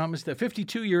 if I'm not mistaken,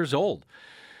 52 years old.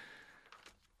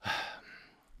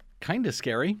 Kind of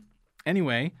scary.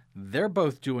 Anyway, they're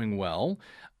both doing well.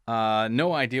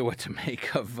 No idea what to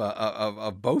make of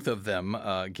both of them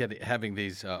having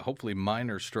these hopefully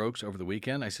minor strokes over the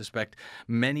weekend. I suspect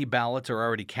many ballots are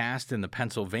already cast in the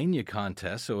Pennsylvania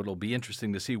contest, so it'll be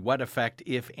interesting to see what effect,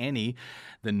 if any,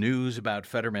 the news about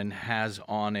Fetterman has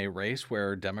on a race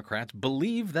where Democrats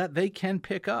believe that they can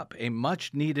pick up a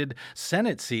much-needed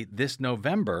Senate seat this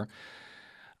November.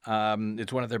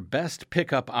 It's one of their best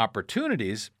pickup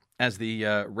opportunities as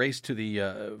the race to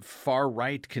the far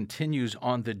right continues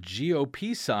on the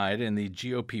GOP side in the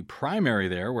GOP primary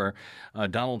there, where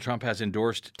Donald Trump has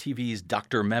endorsed TV's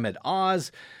Dr. Mehmet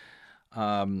Oz,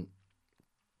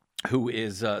 who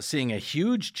is seeing a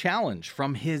huge challenge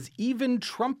from his even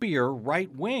Trumpier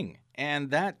right wing. And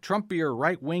that Trumpier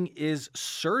right wing is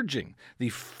surging. The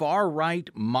far-right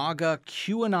MAGA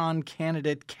QAnon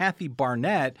candidate Kathy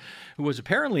Barnett, who was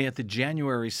apparently at the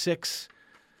January 6th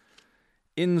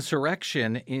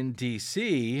insurrection in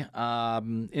D.C.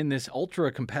 In this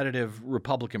ultra-competitive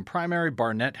Republican primary,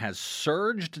 Barnett has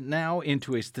surged now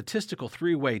into a statistical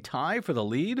three-way tie for the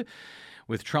lead,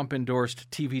 with Trump-endorsed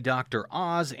TV Dr.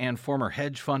 Oz and former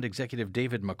hedge fund executive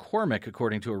David McCormick,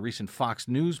 according to a recent Fox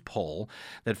News poll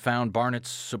that found Barnett's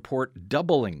support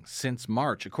doubling since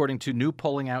March. According to new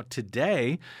polling out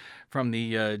today from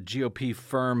the GOP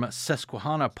firm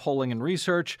Susquehanna Polling and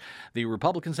Research, the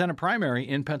Republican Senate primary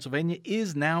in Pennsylvania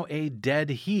is now a dead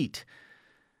heat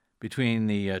between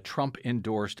the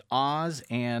Trump-endorsed Oz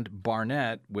and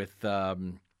Barnett, with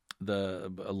the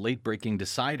late-breaking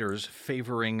deciders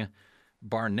favoring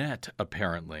Barnett,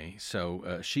 apparently.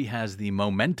 So she has the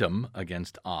momentum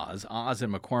against Oz. Oz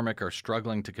and McCormick are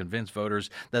struggling to convince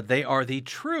voters that they are the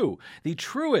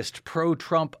truest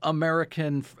pro-Trump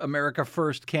America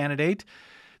First candidate,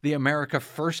 the America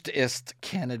Firstist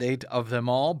candidate of them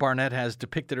all. Barnett has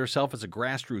depicted herself as a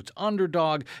grassroots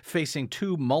underdog, facing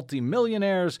two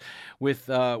multimillionaires with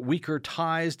weaker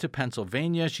ties to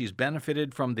Pennsylvania. She's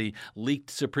benefited from the leaked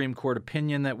Supreme Court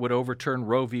opinion that would overturn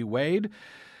Roe v. Wade,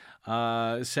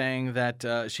 saying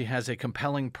that she has a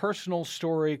compelling personal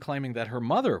story, claiming that her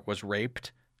mother was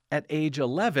raped at age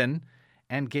 11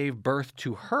 and gave birth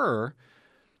to her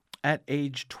at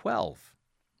age 12.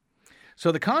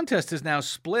 So the contest is now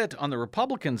split on the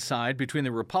Republican side between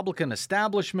the Republican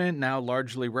establishment, now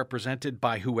largely represented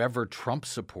by whoever Trump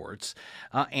supports,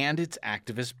 and its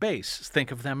activist base. Think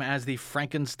of them as the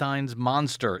Frankenstein's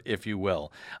monster, if you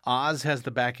will. Oz has the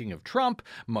backing of Trump.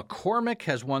 McCormick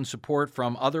has won support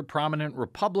from other prominent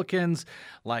Republicans,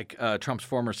 like Trump's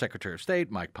former Secretary of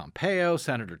State, Mike Pompeo,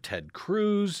 Senator Ted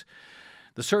Cruz.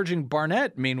 The surging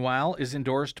Barnett, meanwhile, is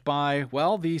endorsed by,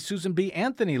 the Susan B.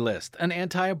 Anthony list, an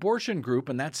anti-abortion group,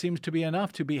 and that seems to be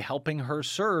enough to be helping her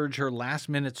surge, her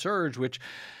last-minute surge, which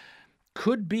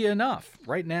could be enough.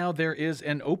 Right now, there is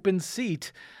an open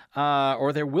seat,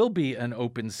 or there will be an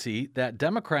open seat, that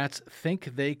Democrats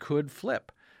think they could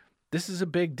flip. This is a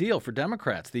big deal for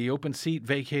Democrats. The open seat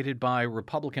vacated by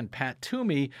Republican Pat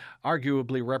Toomey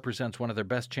arguably represents one of their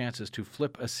best chances to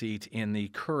flip a seat in the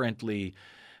currently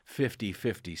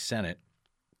 50-50 Senate.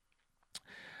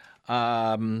 You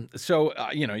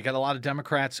got a lot of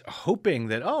Democrats hoping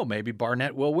that, maybe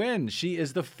Barnett will win. She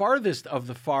is the farthest of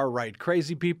the far-right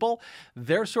crazy people.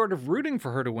 They're sort of rooting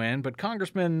for her to win, but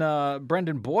Congressman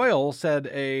Brendan Boyle said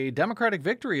a Democratic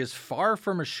victory is far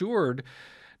from assured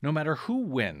no matter who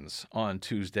wins on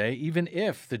Tuesday, even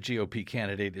if the GOP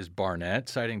candidate is Barnett,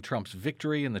 citing Trump's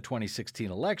victory in the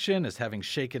 2016 election as having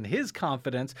shaken his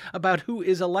confidence about who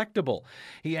is electable.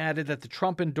 He added that the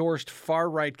Trump-endorsed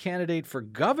far-right candidate for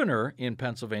governor in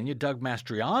Pennsylvania, Doug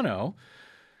Mastriano,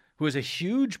 who is a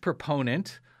huge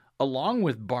proponent, along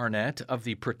with Barnett, of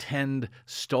the pretend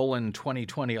stolen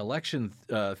 2020 election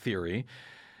theory,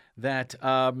 that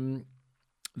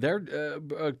their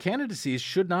candidacies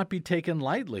should not be taken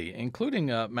lightly, including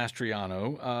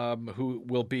Mastriano, who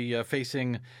will be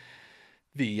facing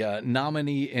the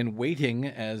nominee in waiting,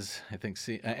 as I think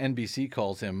NBC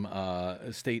calls him,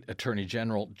 State Attorney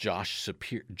General Josh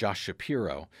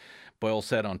Shapiro. Boyle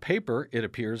said on paper, it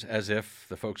appears as if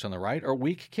the folks on the right are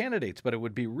weak candidates, but I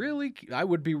would be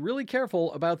really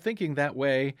careful about thinking that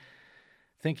way,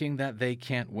 thinking that they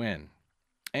can't win.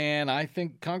 And I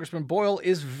think Congressman Boyle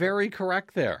is very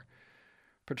correct there.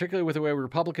 particularly with the way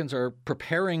Republicans are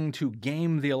preparing to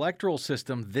game the electoral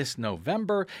system this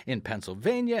November in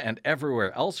Pennsylvania and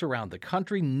everywhere else around the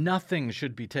country. Nothing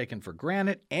should be taken for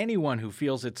granted. Anyone who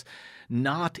feels it's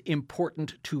not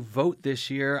important to vote this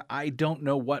year, I don't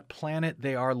know what planet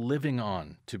they are living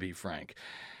on, to be frank,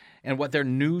 and what their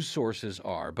news sources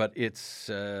are. But it's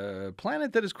a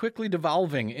planet that is quickly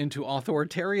devolving into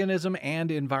authoritarianism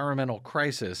and environmental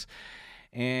crisis.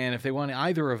 And if they want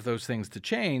either of those things to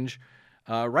change,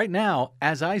 right now,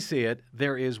 as I see it,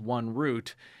 there is one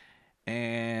route,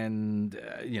 and,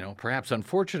 perhaps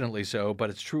unfortunately so, but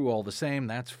it's true all the same.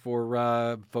 That's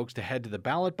for folks to head to the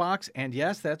ballot box. And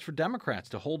yes, that's for Democrats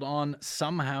to hold on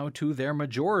somehow to their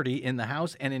majority in the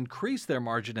House and increase their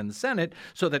margin in the Senate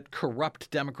so that corrupt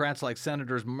Democrats like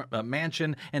Senators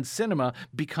Manchin and Sinema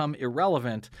become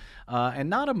irrelevant, and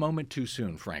not a moment too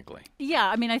soon, frankly. Yeah,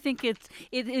 I mean, I think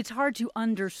it's hard to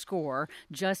underscore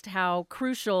just how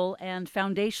crucial and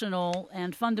foundational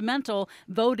and fundamental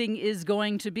voting is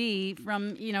going to be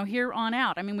from, here on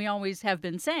out. I mean, we always have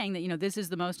been saying that, this is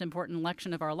the most important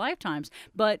election of our lifetimes,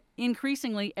 but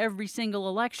increasingly every single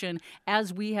election,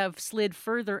 as we have slid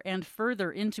further and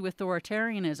further into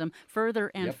authoritarianism,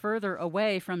 further and further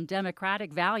away from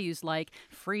democratic values like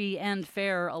free and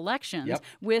fair elections,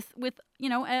 with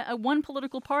one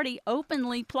political party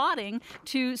openly plotting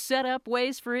to set up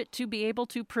ways for it to be able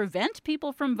to prevent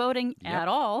people from voting at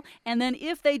all. And then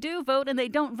if they do vote and they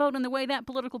don't vote in the way that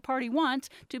political party wants,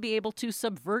 to be able to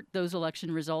subvert those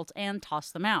election results and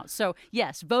toss them out. So,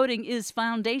 yes, voting is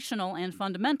foundational and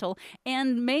fundamental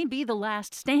and may be the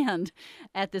last stand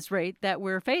at this rate that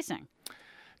we're facing.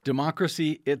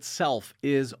 Democracy itself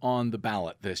is on the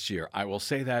ballot this year. I will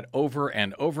say that over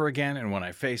and over again. And when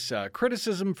I face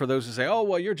criticism for those who say, oh,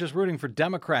 well, you're just rooting for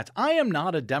Democrats, I am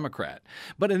not a Democrat.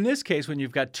 But in this case, when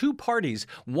you've got two parties,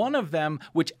 one of them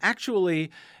which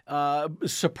actually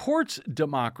supports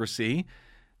democracy,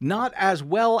 not as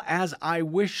well as I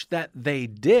wish that they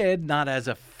did, not as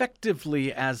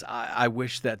effectively as I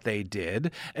wish that they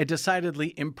did, a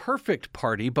decidedly imperfect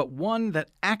party, but one that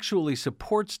actually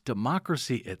supports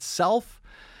democracy itself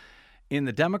in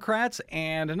the Democrats,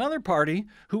 and another party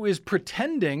who is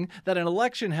pretending that an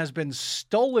election has been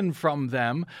stolen from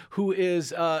them, who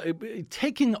is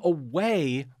taking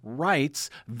away rights,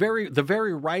 the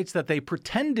very rights that they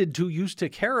pretended to used to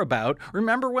care about.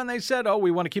 Remember when they said, oh,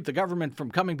 we want to keep the government from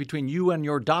coming between you and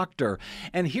your doctor?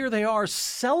 And here they are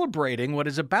celebrating what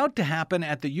is about to happen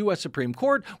at the U.S. Supreme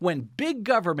Court when big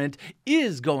government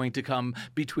is going to come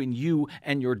between you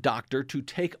and your doctor to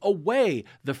take away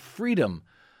the freedom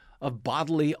of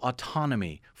bodily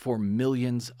autonomy for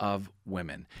millions of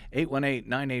women.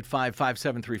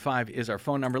 818-985-5735 is our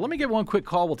phone number. Let me give one quick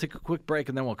call. We'll take a quick break,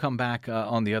 and then we'll come back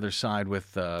on the other side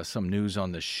with some news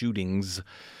on the shootings,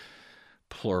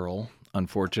 plural,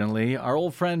 unfortunately. Our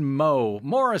old friend Mo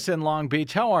Morris in Long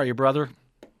Beach. How are you, brother?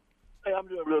 Hey, I'm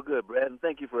doing real good, Brad, and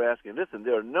thank you for asking. Listen,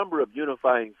 there are a number of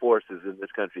unifying forces in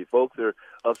this country. Folks are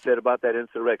upset about that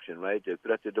insurrection, right? The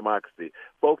threat to democracy.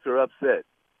 Folks are upset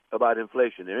about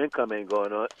inflation. Their income ain't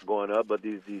going up, but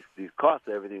these costs,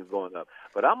 everything's going up.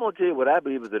 But I'm going to tell you what I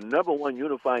believe is the number one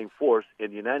unifying force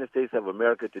in the United States of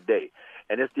America today,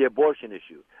 and it's the abortion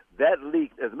issue. That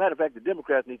leaked. As a matter of fact, the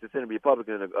Democrats need to send a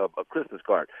Republican a Christmas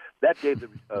card. That gave the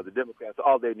Democrats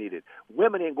all they needed.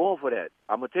 Women ain't going for that.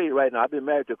 I'm going to tell you right now, I've been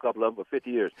married to a couple of them for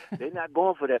 50 years. They're not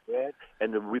going for that, Brad.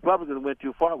 And the Republicans went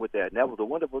too far with that. And that was a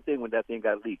wonderful thing when that thing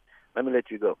got leaked. Let me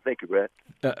let you go. Thank you, Brad.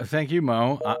 Thank you,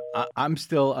 Mo. I'm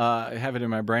still have it in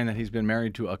my brain that he's been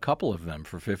married to a couple of them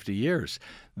for 50 years.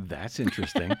 That's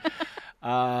interesting. All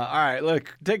right,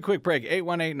 look, take a quick break.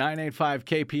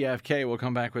 818-985-KPFK. We'll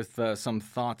come back with some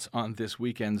thoughts on this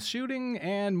weekend's shooting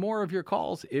and more of your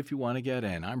calls if you want to get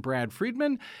in. I'm Brad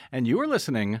Friedman, and you are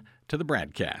listening to the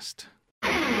BradCast.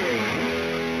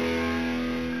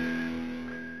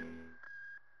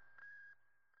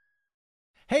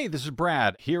 Hey, this is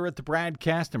Brad. Here at the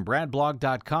BradCast and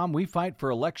BradBlog.com, we fight for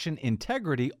election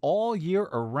integrity all year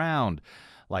around,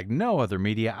 like no other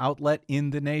media outlet in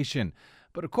the nation.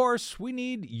 But of course, we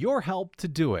need your help to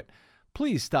do it.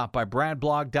 Please stop by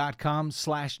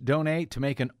bradblog.com/donate to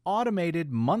make an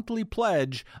automated monthly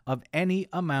pledge of any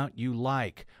amount you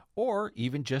like, or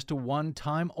even just a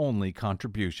one-time only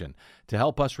contribution to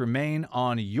help us remain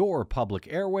on your public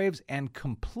airwaves and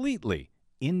completely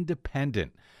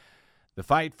independent. The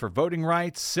fight for voting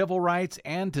rights, civil rights,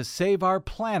 and to save our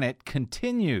planet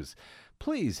continues.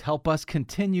 Please help us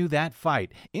continue that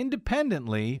fight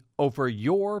independently over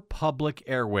your public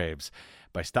airwaves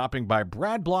by stopping by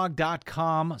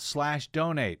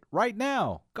bradblog.com/donate right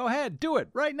now. Go ahead, do it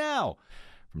right now.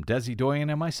 From Desi Doyen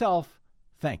and myself,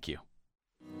 thank you.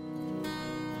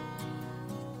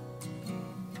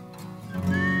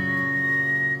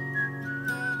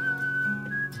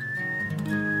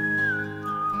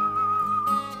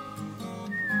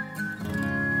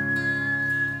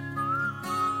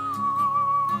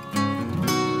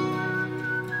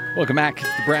 Welcome back to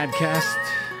the BradCast.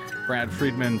 Brad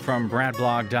Friedman from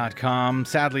BradBlog.com.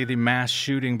 Sadly, the mass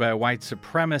shooting by a white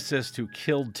supremacist who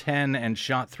killed 10 and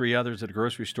shot 3 others at a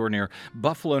grocery store near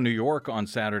Buffalo, New York on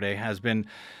Saturday has been,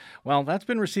 well, that's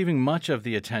been receiving much of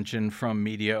the attention from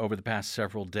media over the past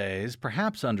several days,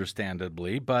 perhaps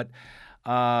understandably, but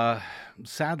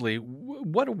sadly,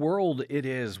 what a world it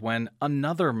is when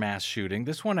another mass shooting,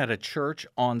 this one at a church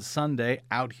on Sunday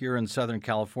out here in Southern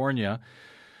California,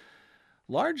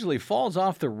 largely falls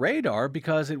off the radar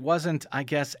because it wasn't, I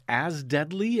guess, as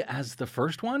deadly as the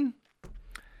first one.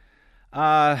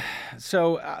 The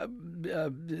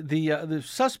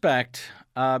suspect,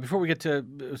 before we get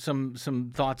to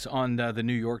some thoughts on the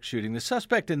New York shooting, the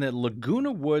suspect in the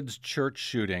Laguna Woods church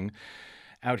shooting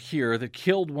out here that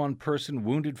killed 1 person,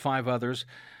 wounded 5 others,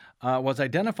 was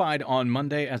identified on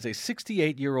Monday as a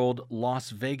 68-year-old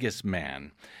Las Vegas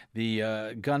man.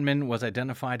 The gunman was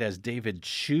identified as David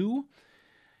Chu.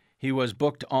 He was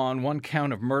booked on 1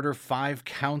 count of murder, 5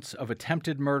 counts of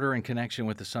attempted murder in connection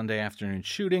with the Sunday afternoon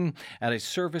shooting at a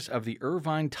service of the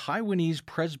Irvine Taiwanese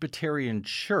Presbyterian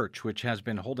Church, which has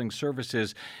been holding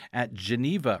services at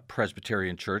Geneva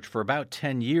Presbyterian Church for about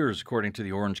 10 years, according to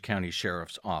the Orange County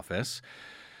Sheriff's Office.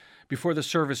 Before the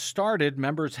service started,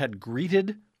 members had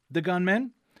greeted the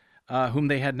gunman, whom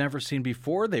they had never seen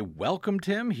before. They welcomed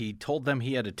him. He told them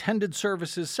he had attended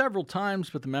services several times,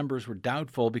 but the members were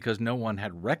doubtful because no one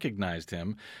had recognized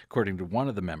him, according to one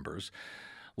of the members.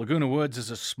 Laguna Woods is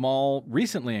a small,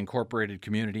 recently incorporated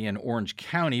community in Orange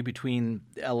County between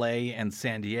L.A. and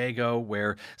San Diego,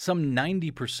 where some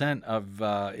 90% of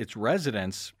its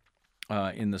residents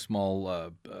in the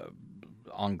small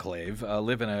enclave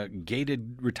live in a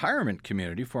gated retirement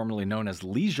community, formerly known as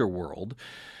Leisure World.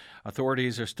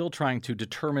 Authorities are still trying to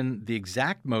determine the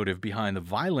exact motive behind the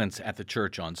violence at the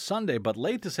church on Sunday, but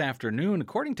late this afternoon,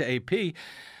 according to AP,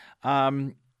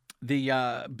 they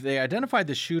identified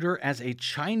the shooter as a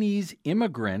Chinese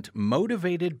immigrant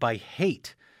motivated by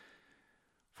hate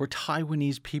for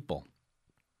Taiwanese people.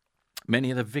 Many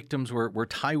of the victims were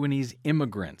Taiwanese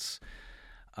immigrants.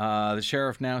 The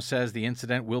sheriff now says the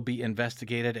incident will be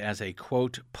investigated as a,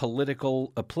 quote,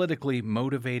 politically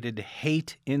motivated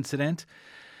hate incident.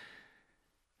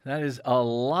 That is a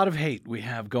lot of hate we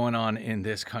have going on in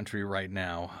this country right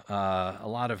now. A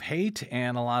lot of hate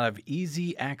and a lot of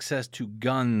easy access to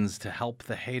guns to help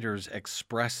the haters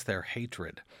express their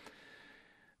hatred.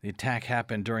 The attack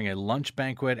happened during a lunch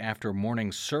banquet after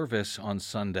morning service on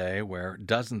Sunday, where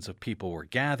dozens of people were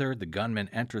gathered. The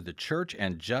gunman entered the church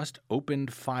and just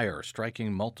opened fire,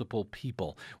 striking multiple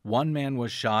people. 1 man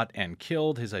was shot and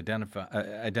killed. His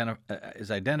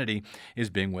identity is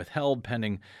being withheld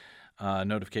pending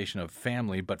notification of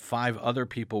family, but 5 other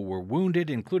people were wounded,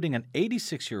 including an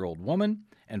 86-year-old woman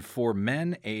and 4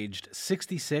 men aged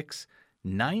 66,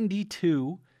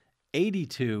 92,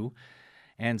 82,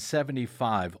 and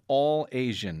 75, all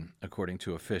Asian, according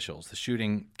to officials. The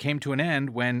shooting came to an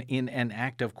end when, in an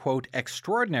act of, quote,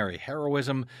 extraordinary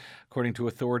heroism, according to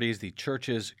authorities, the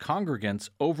church's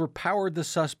congregants overpowered the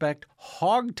suspect,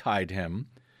 hogtied him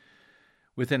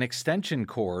with an extension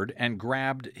cord and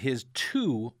grabbed his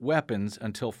 2 weapons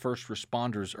until first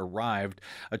responders arrived.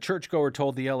 A churchgoer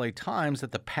told the LA Times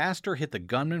that the pastor hit the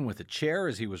gunman with a chair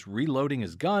as he was reloading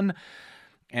his gun,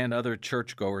 and other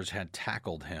churchgoers had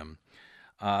tackled him.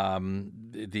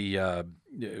 The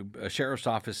sheriff's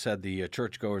office said the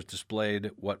churchgoers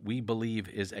displayed what we believe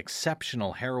is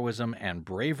exceptional heroism and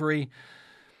bravery,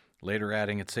 later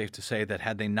adding it's safe to say that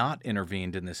had they not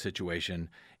intervened in this situation,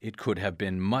 it could have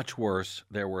been much worse.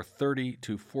 There were 30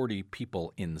 to 40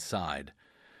 people inside.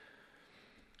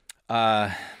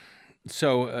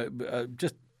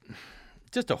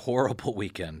 Just a horrible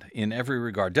weekend in every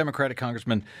regard. Democratic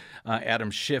Congressman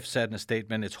Adam Schiff said in a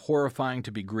statement, it's horrifying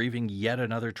to be grieving yet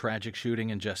another tragic shooting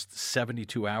in just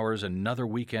 72 hours, another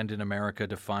weekend in America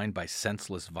defined by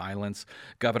senseless violence.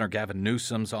 Governor Gavin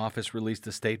Newsom's office released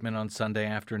a statement on Sunday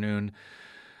afternoon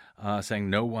saying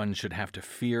no one should have to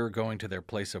fear going to their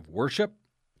place of worship.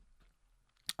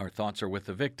 Our thoughts are with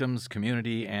the victims,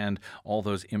 community, and all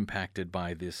those impacted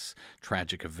by this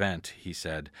tragic event, he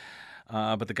said.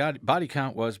 But the body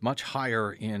count was much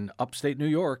higher in upstate New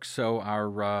York, so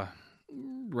our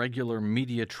regular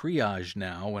media triage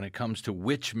now when it comes to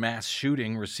which mass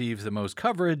shooting receives the most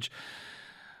coverage,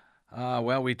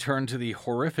 we turn to the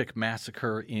horrific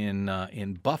massacre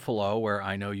in Buffalo, where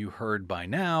I know you heard by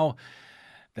now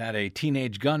that a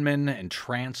teenage gunman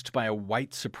entranced by a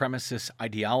white supremacist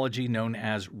ideology known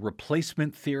as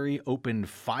replacement theory opened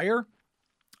fire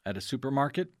at a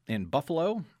supermarket in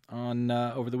Buffalo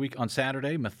over the week on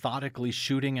Saturday, methodically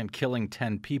shooting and killing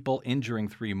 10 people, injuring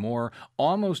 3 more,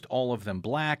 almost all of them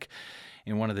black,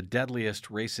 in one of the deadliest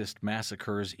racist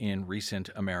massacres in recent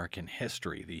American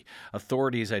history. The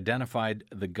authorities identified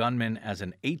the gunman as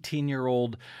an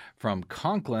 18-year-old from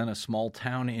Conklin, a small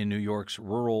town in New York's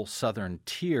rural southern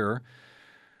tier,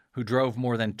 who drove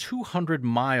more than 200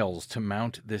 miles to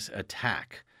mount this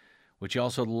attack, which he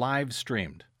also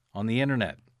live-streamed on the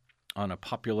internet on a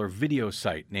popular video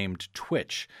site named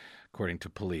Twitch, according to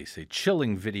police. A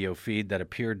chilling video feed that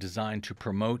appeared designed to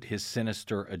promote his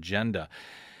sinister agenda.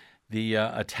 The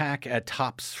attack at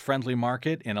Tops Friendly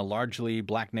Market in a largely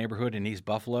black neighborhood in East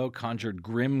Buffalo conjured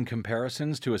grim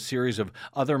comparisons to a series of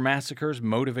other massacres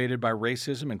motivated by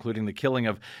racism, including the killing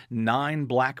of 9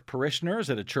 black parishioners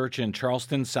at a church in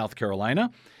Charleston, South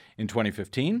Carolina in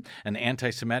 2015, an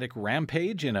anti-Semitic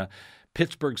rampage in a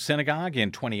Pittsburgh synagogue in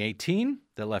 2018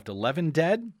 that left 11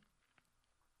 dead,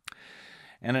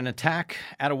 and an attack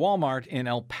at a Walmart in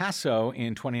El Paso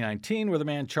in 2019 where the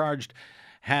man charged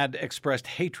had expressed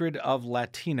hatred of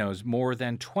Latinos. More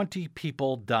than 20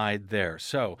 people died there.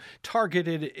 So,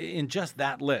 targeted in just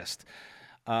that list,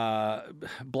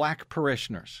 black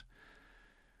parishioners,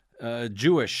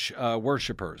 Jewish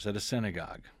worshipers at a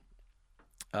synagogue,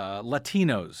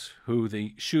 Latinos who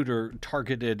the shooter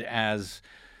targeted as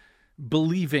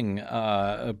believing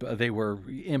they were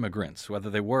immigrants. Whether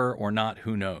they were or not,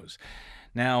 who knows.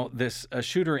 Now, this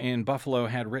shooter in Buffalo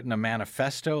had written a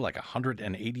manifesto, like a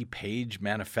 180-page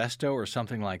manifesto or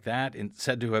something like that, and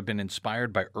said to have been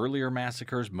inspired by earlier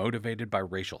massacres motivated by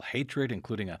racial hatred,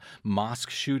 including a mosque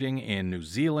shooting in New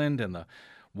Zealand and the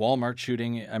Walmart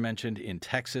shooting I mentioned in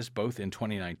Texas, both in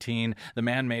 2019. The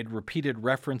man made repeated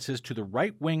references to the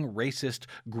right-wing racist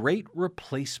Great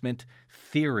Replacement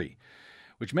theory,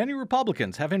 which many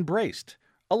Republicans have embraced,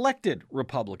 elected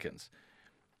Republicans.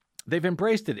 They've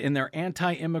embraced it in their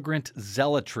anti-immigrant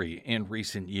zealotry in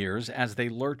recent years as they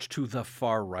lurch to the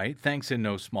far right, thanks in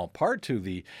no small part to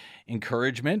the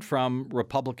encouragement from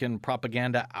Republican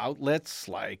propaganda outlets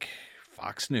like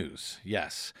Fox News.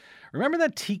 Yes. Remember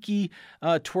that tiki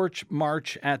torch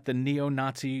march at the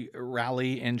neo-Nazi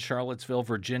rally in Charlottesville,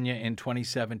 Virginia in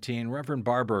 2017? Reverend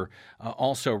Barber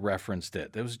also referenced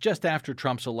it. It was just after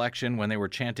Trump's election when they were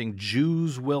chanting,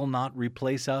 "Jews will not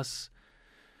replace us."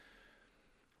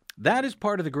 That is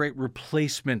part of the Great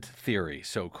Replacement theory,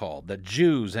 so-called, that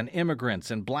Jews and immigrants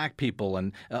and black people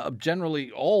and generally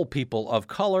all people of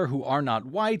color who are not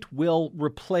white will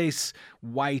replace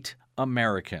white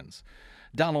Americans.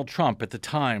 Donald Trump at the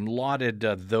time lauded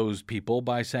those people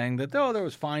by saying that, oh, there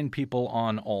was fine people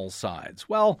on all sides.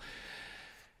 Well,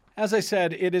 as I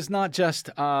said, it is not just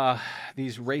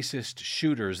these racist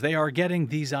shooters. They are getting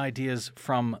these ideas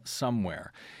from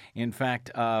somewhere. In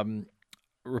fact,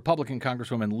 Republican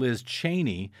Congresswoman Liz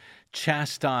Cheney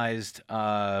chastised,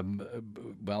 I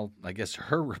guess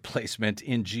her replacement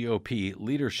in GOP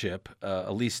leadership,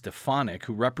 Elise Stefanik,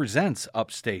 who represents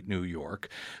upstate New York,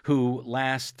 who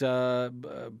last, I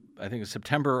think it was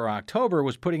September or October,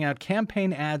 was putting out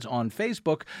campaign ads on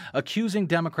Facebook accusing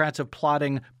Democrats of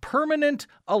plotting permanent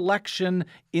election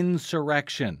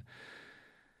insurrection,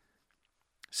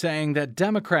 saying that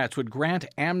Democrats would grant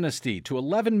amnesty to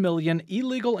 11 million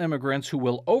illegal immigrants who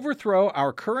will overthrow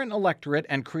our current electorate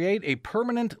and create a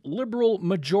permanent liberal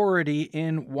majority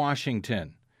in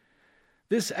Washington.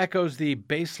 This echoes the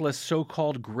baseless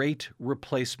so-called Great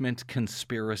Replacement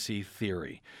conspiracy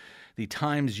theory. The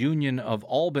Times-Union of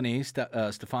Albany,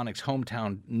 Stefanik's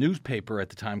hometown newspaper at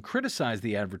the time, criticized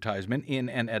the advertisement in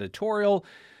an editorial,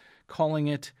 calling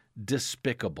it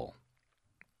despicable.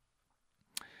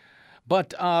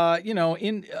 But,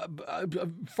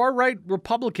 far-right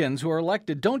Republicans who are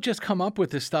elected don't just come up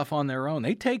with this stuff on their own.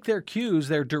 They take their cues,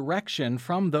 their direction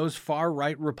from those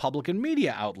far-right Republican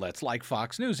media outlets like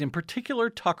Fox News, in particular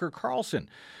Tucker Carlson,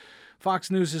 Fox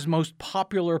News' most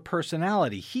popular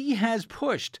personality. He has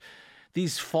pushed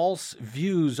these false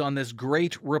views on this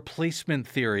Great Replacement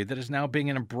theory that is now being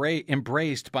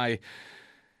embraced by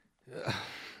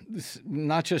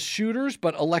not just shooters,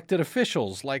 but elected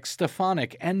officials like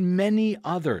Stefanik and many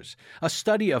others. A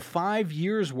study of 5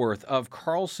 years' worth of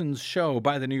Carlson's show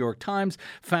by the New York Times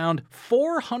found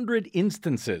 400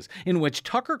 instances in which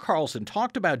Tucker Carlson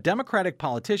talked about Democratic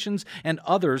politicians and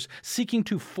others seeking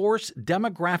to force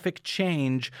demographic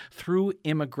change through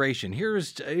immigration.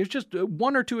 Here's just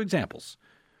one or two examples.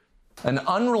 An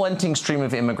unrelenting stream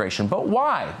of immigration. But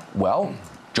why? Well,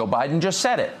 Joe Biden just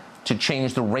said it. To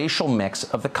change the racial mix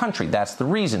of the country. That's the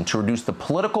reason, to reduce the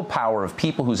political power of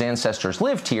people whose ancestors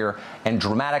lived here and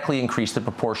dramatically increase the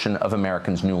proportion of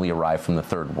Americans newly arrived from the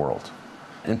third world.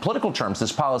 In political terms,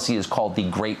 this policy is called the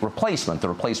Great Replacement, the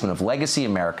replacement of legacy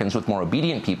Americans with more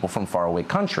obedient people from faraway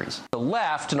countries. The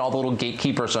left and all the little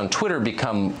gatekeepers on Twitter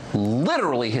become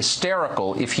literally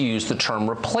hysterical if you use the term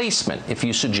replacement, if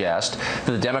you suggest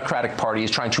that the Democratic Party is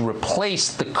trying to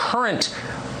replace the current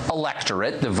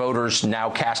electorate, the voters now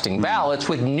casting ballots,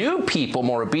 with new people,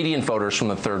 more obedient voters from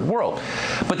the third world.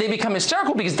 But they become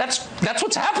hysterical because that's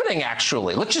what's happening,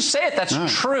 actually. Let's just say it, that's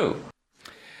true.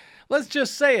 Let's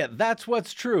just say it, that's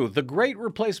what's true. The Great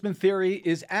Replacement theory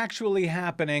is actually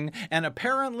happening, and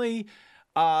apparently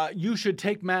you should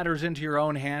take matters into your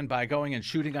own hand by going and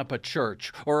shooting up a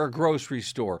church or a grocery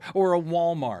store or a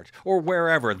Walmart or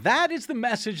wherever. That is the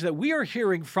message that we are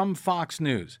hearing from Fox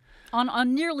News. On a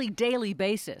nearly daily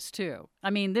basis, too. I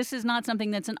mean, this is not something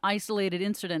that's an isolated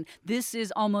incident. This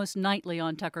is almost nightly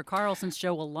on Tucker Carlson's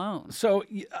show alone. So,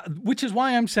 which is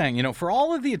why I'm saying, for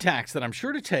all of the attacks that I'm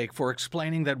sure to take for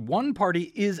explaining that one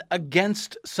party is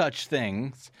against such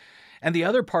things and the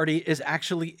other party is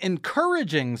actually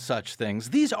encouraging such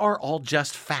things, these are all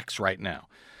just facts right now.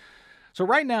 So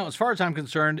right now, as far as I'm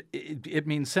concerned, it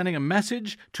means sending a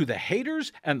message to the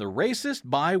haters and the racist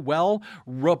by,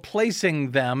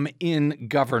 replacing them in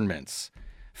governments.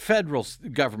 Federal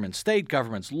governments, state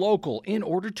governments, local, in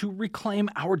order to reclaim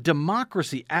our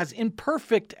democracy, as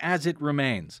imperfect as it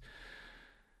remains.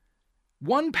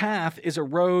 One path is a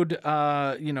road,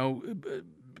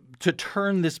 to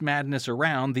turn this madness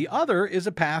around. The other is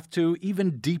a path to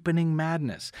even deepening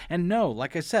madness. And no,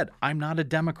 like I said, I'm not a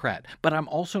Democrat, but I'm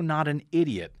also not an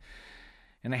idiot.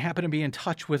 And I happen to be in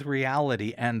touch with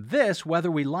reality. And this, whether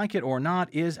we like it or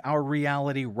not, is our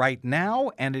reality right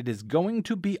now. And it is going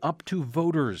to be up to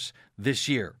voters this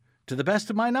year, to the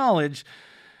best of my knowledge,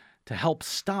 to help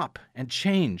stop and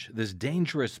change this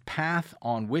dangerous path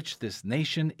on which this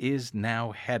nation is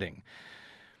now heading.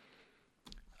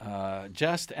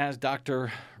 Just as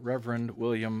Dr. Reverend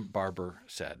William Barber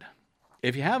said.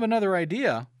 If you have another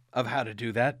idea of how to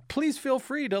do that, please feel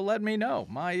free to let me know.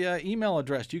 My email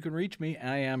address, you can reach me.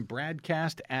 I am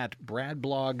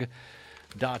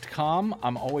bradcast@bradblog.com.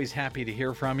 I'm always happy to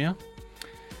hear from you.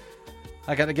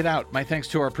 I got to get out. My thanks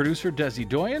to our producer, Desi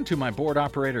Doyen, to my board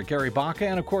operator, Gary Baca,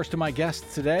 and of course to my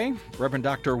guests today, Reverend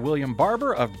Dr. William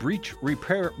Barber of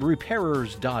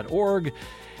breachrepairers.org,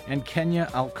 and Kenia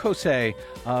Alcocer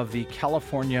of the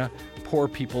California Poor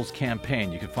People's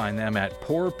Campaign. You can find them at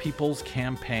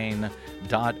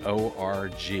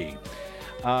poorpeoplescampaign.org.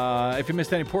 If you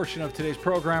missed any portion of today's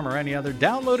program or any other,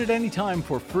 download it anytime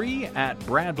for free at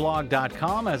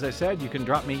bradblog.com. As I said, you can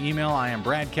drop me email. I am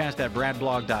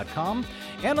bradcast@bradblog.com.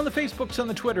 And on the Facebooks and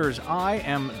the Twitters, I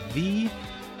am the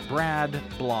Brad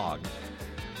Blog.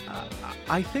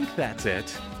 I think that's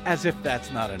it, as if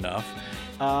that's not enough.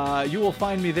 You will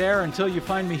find me there until you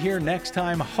find me here next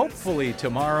time, hopefully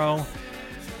tomorrow.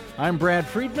 I'm Brad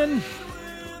Friedman.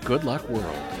 Good luck,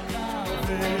 world.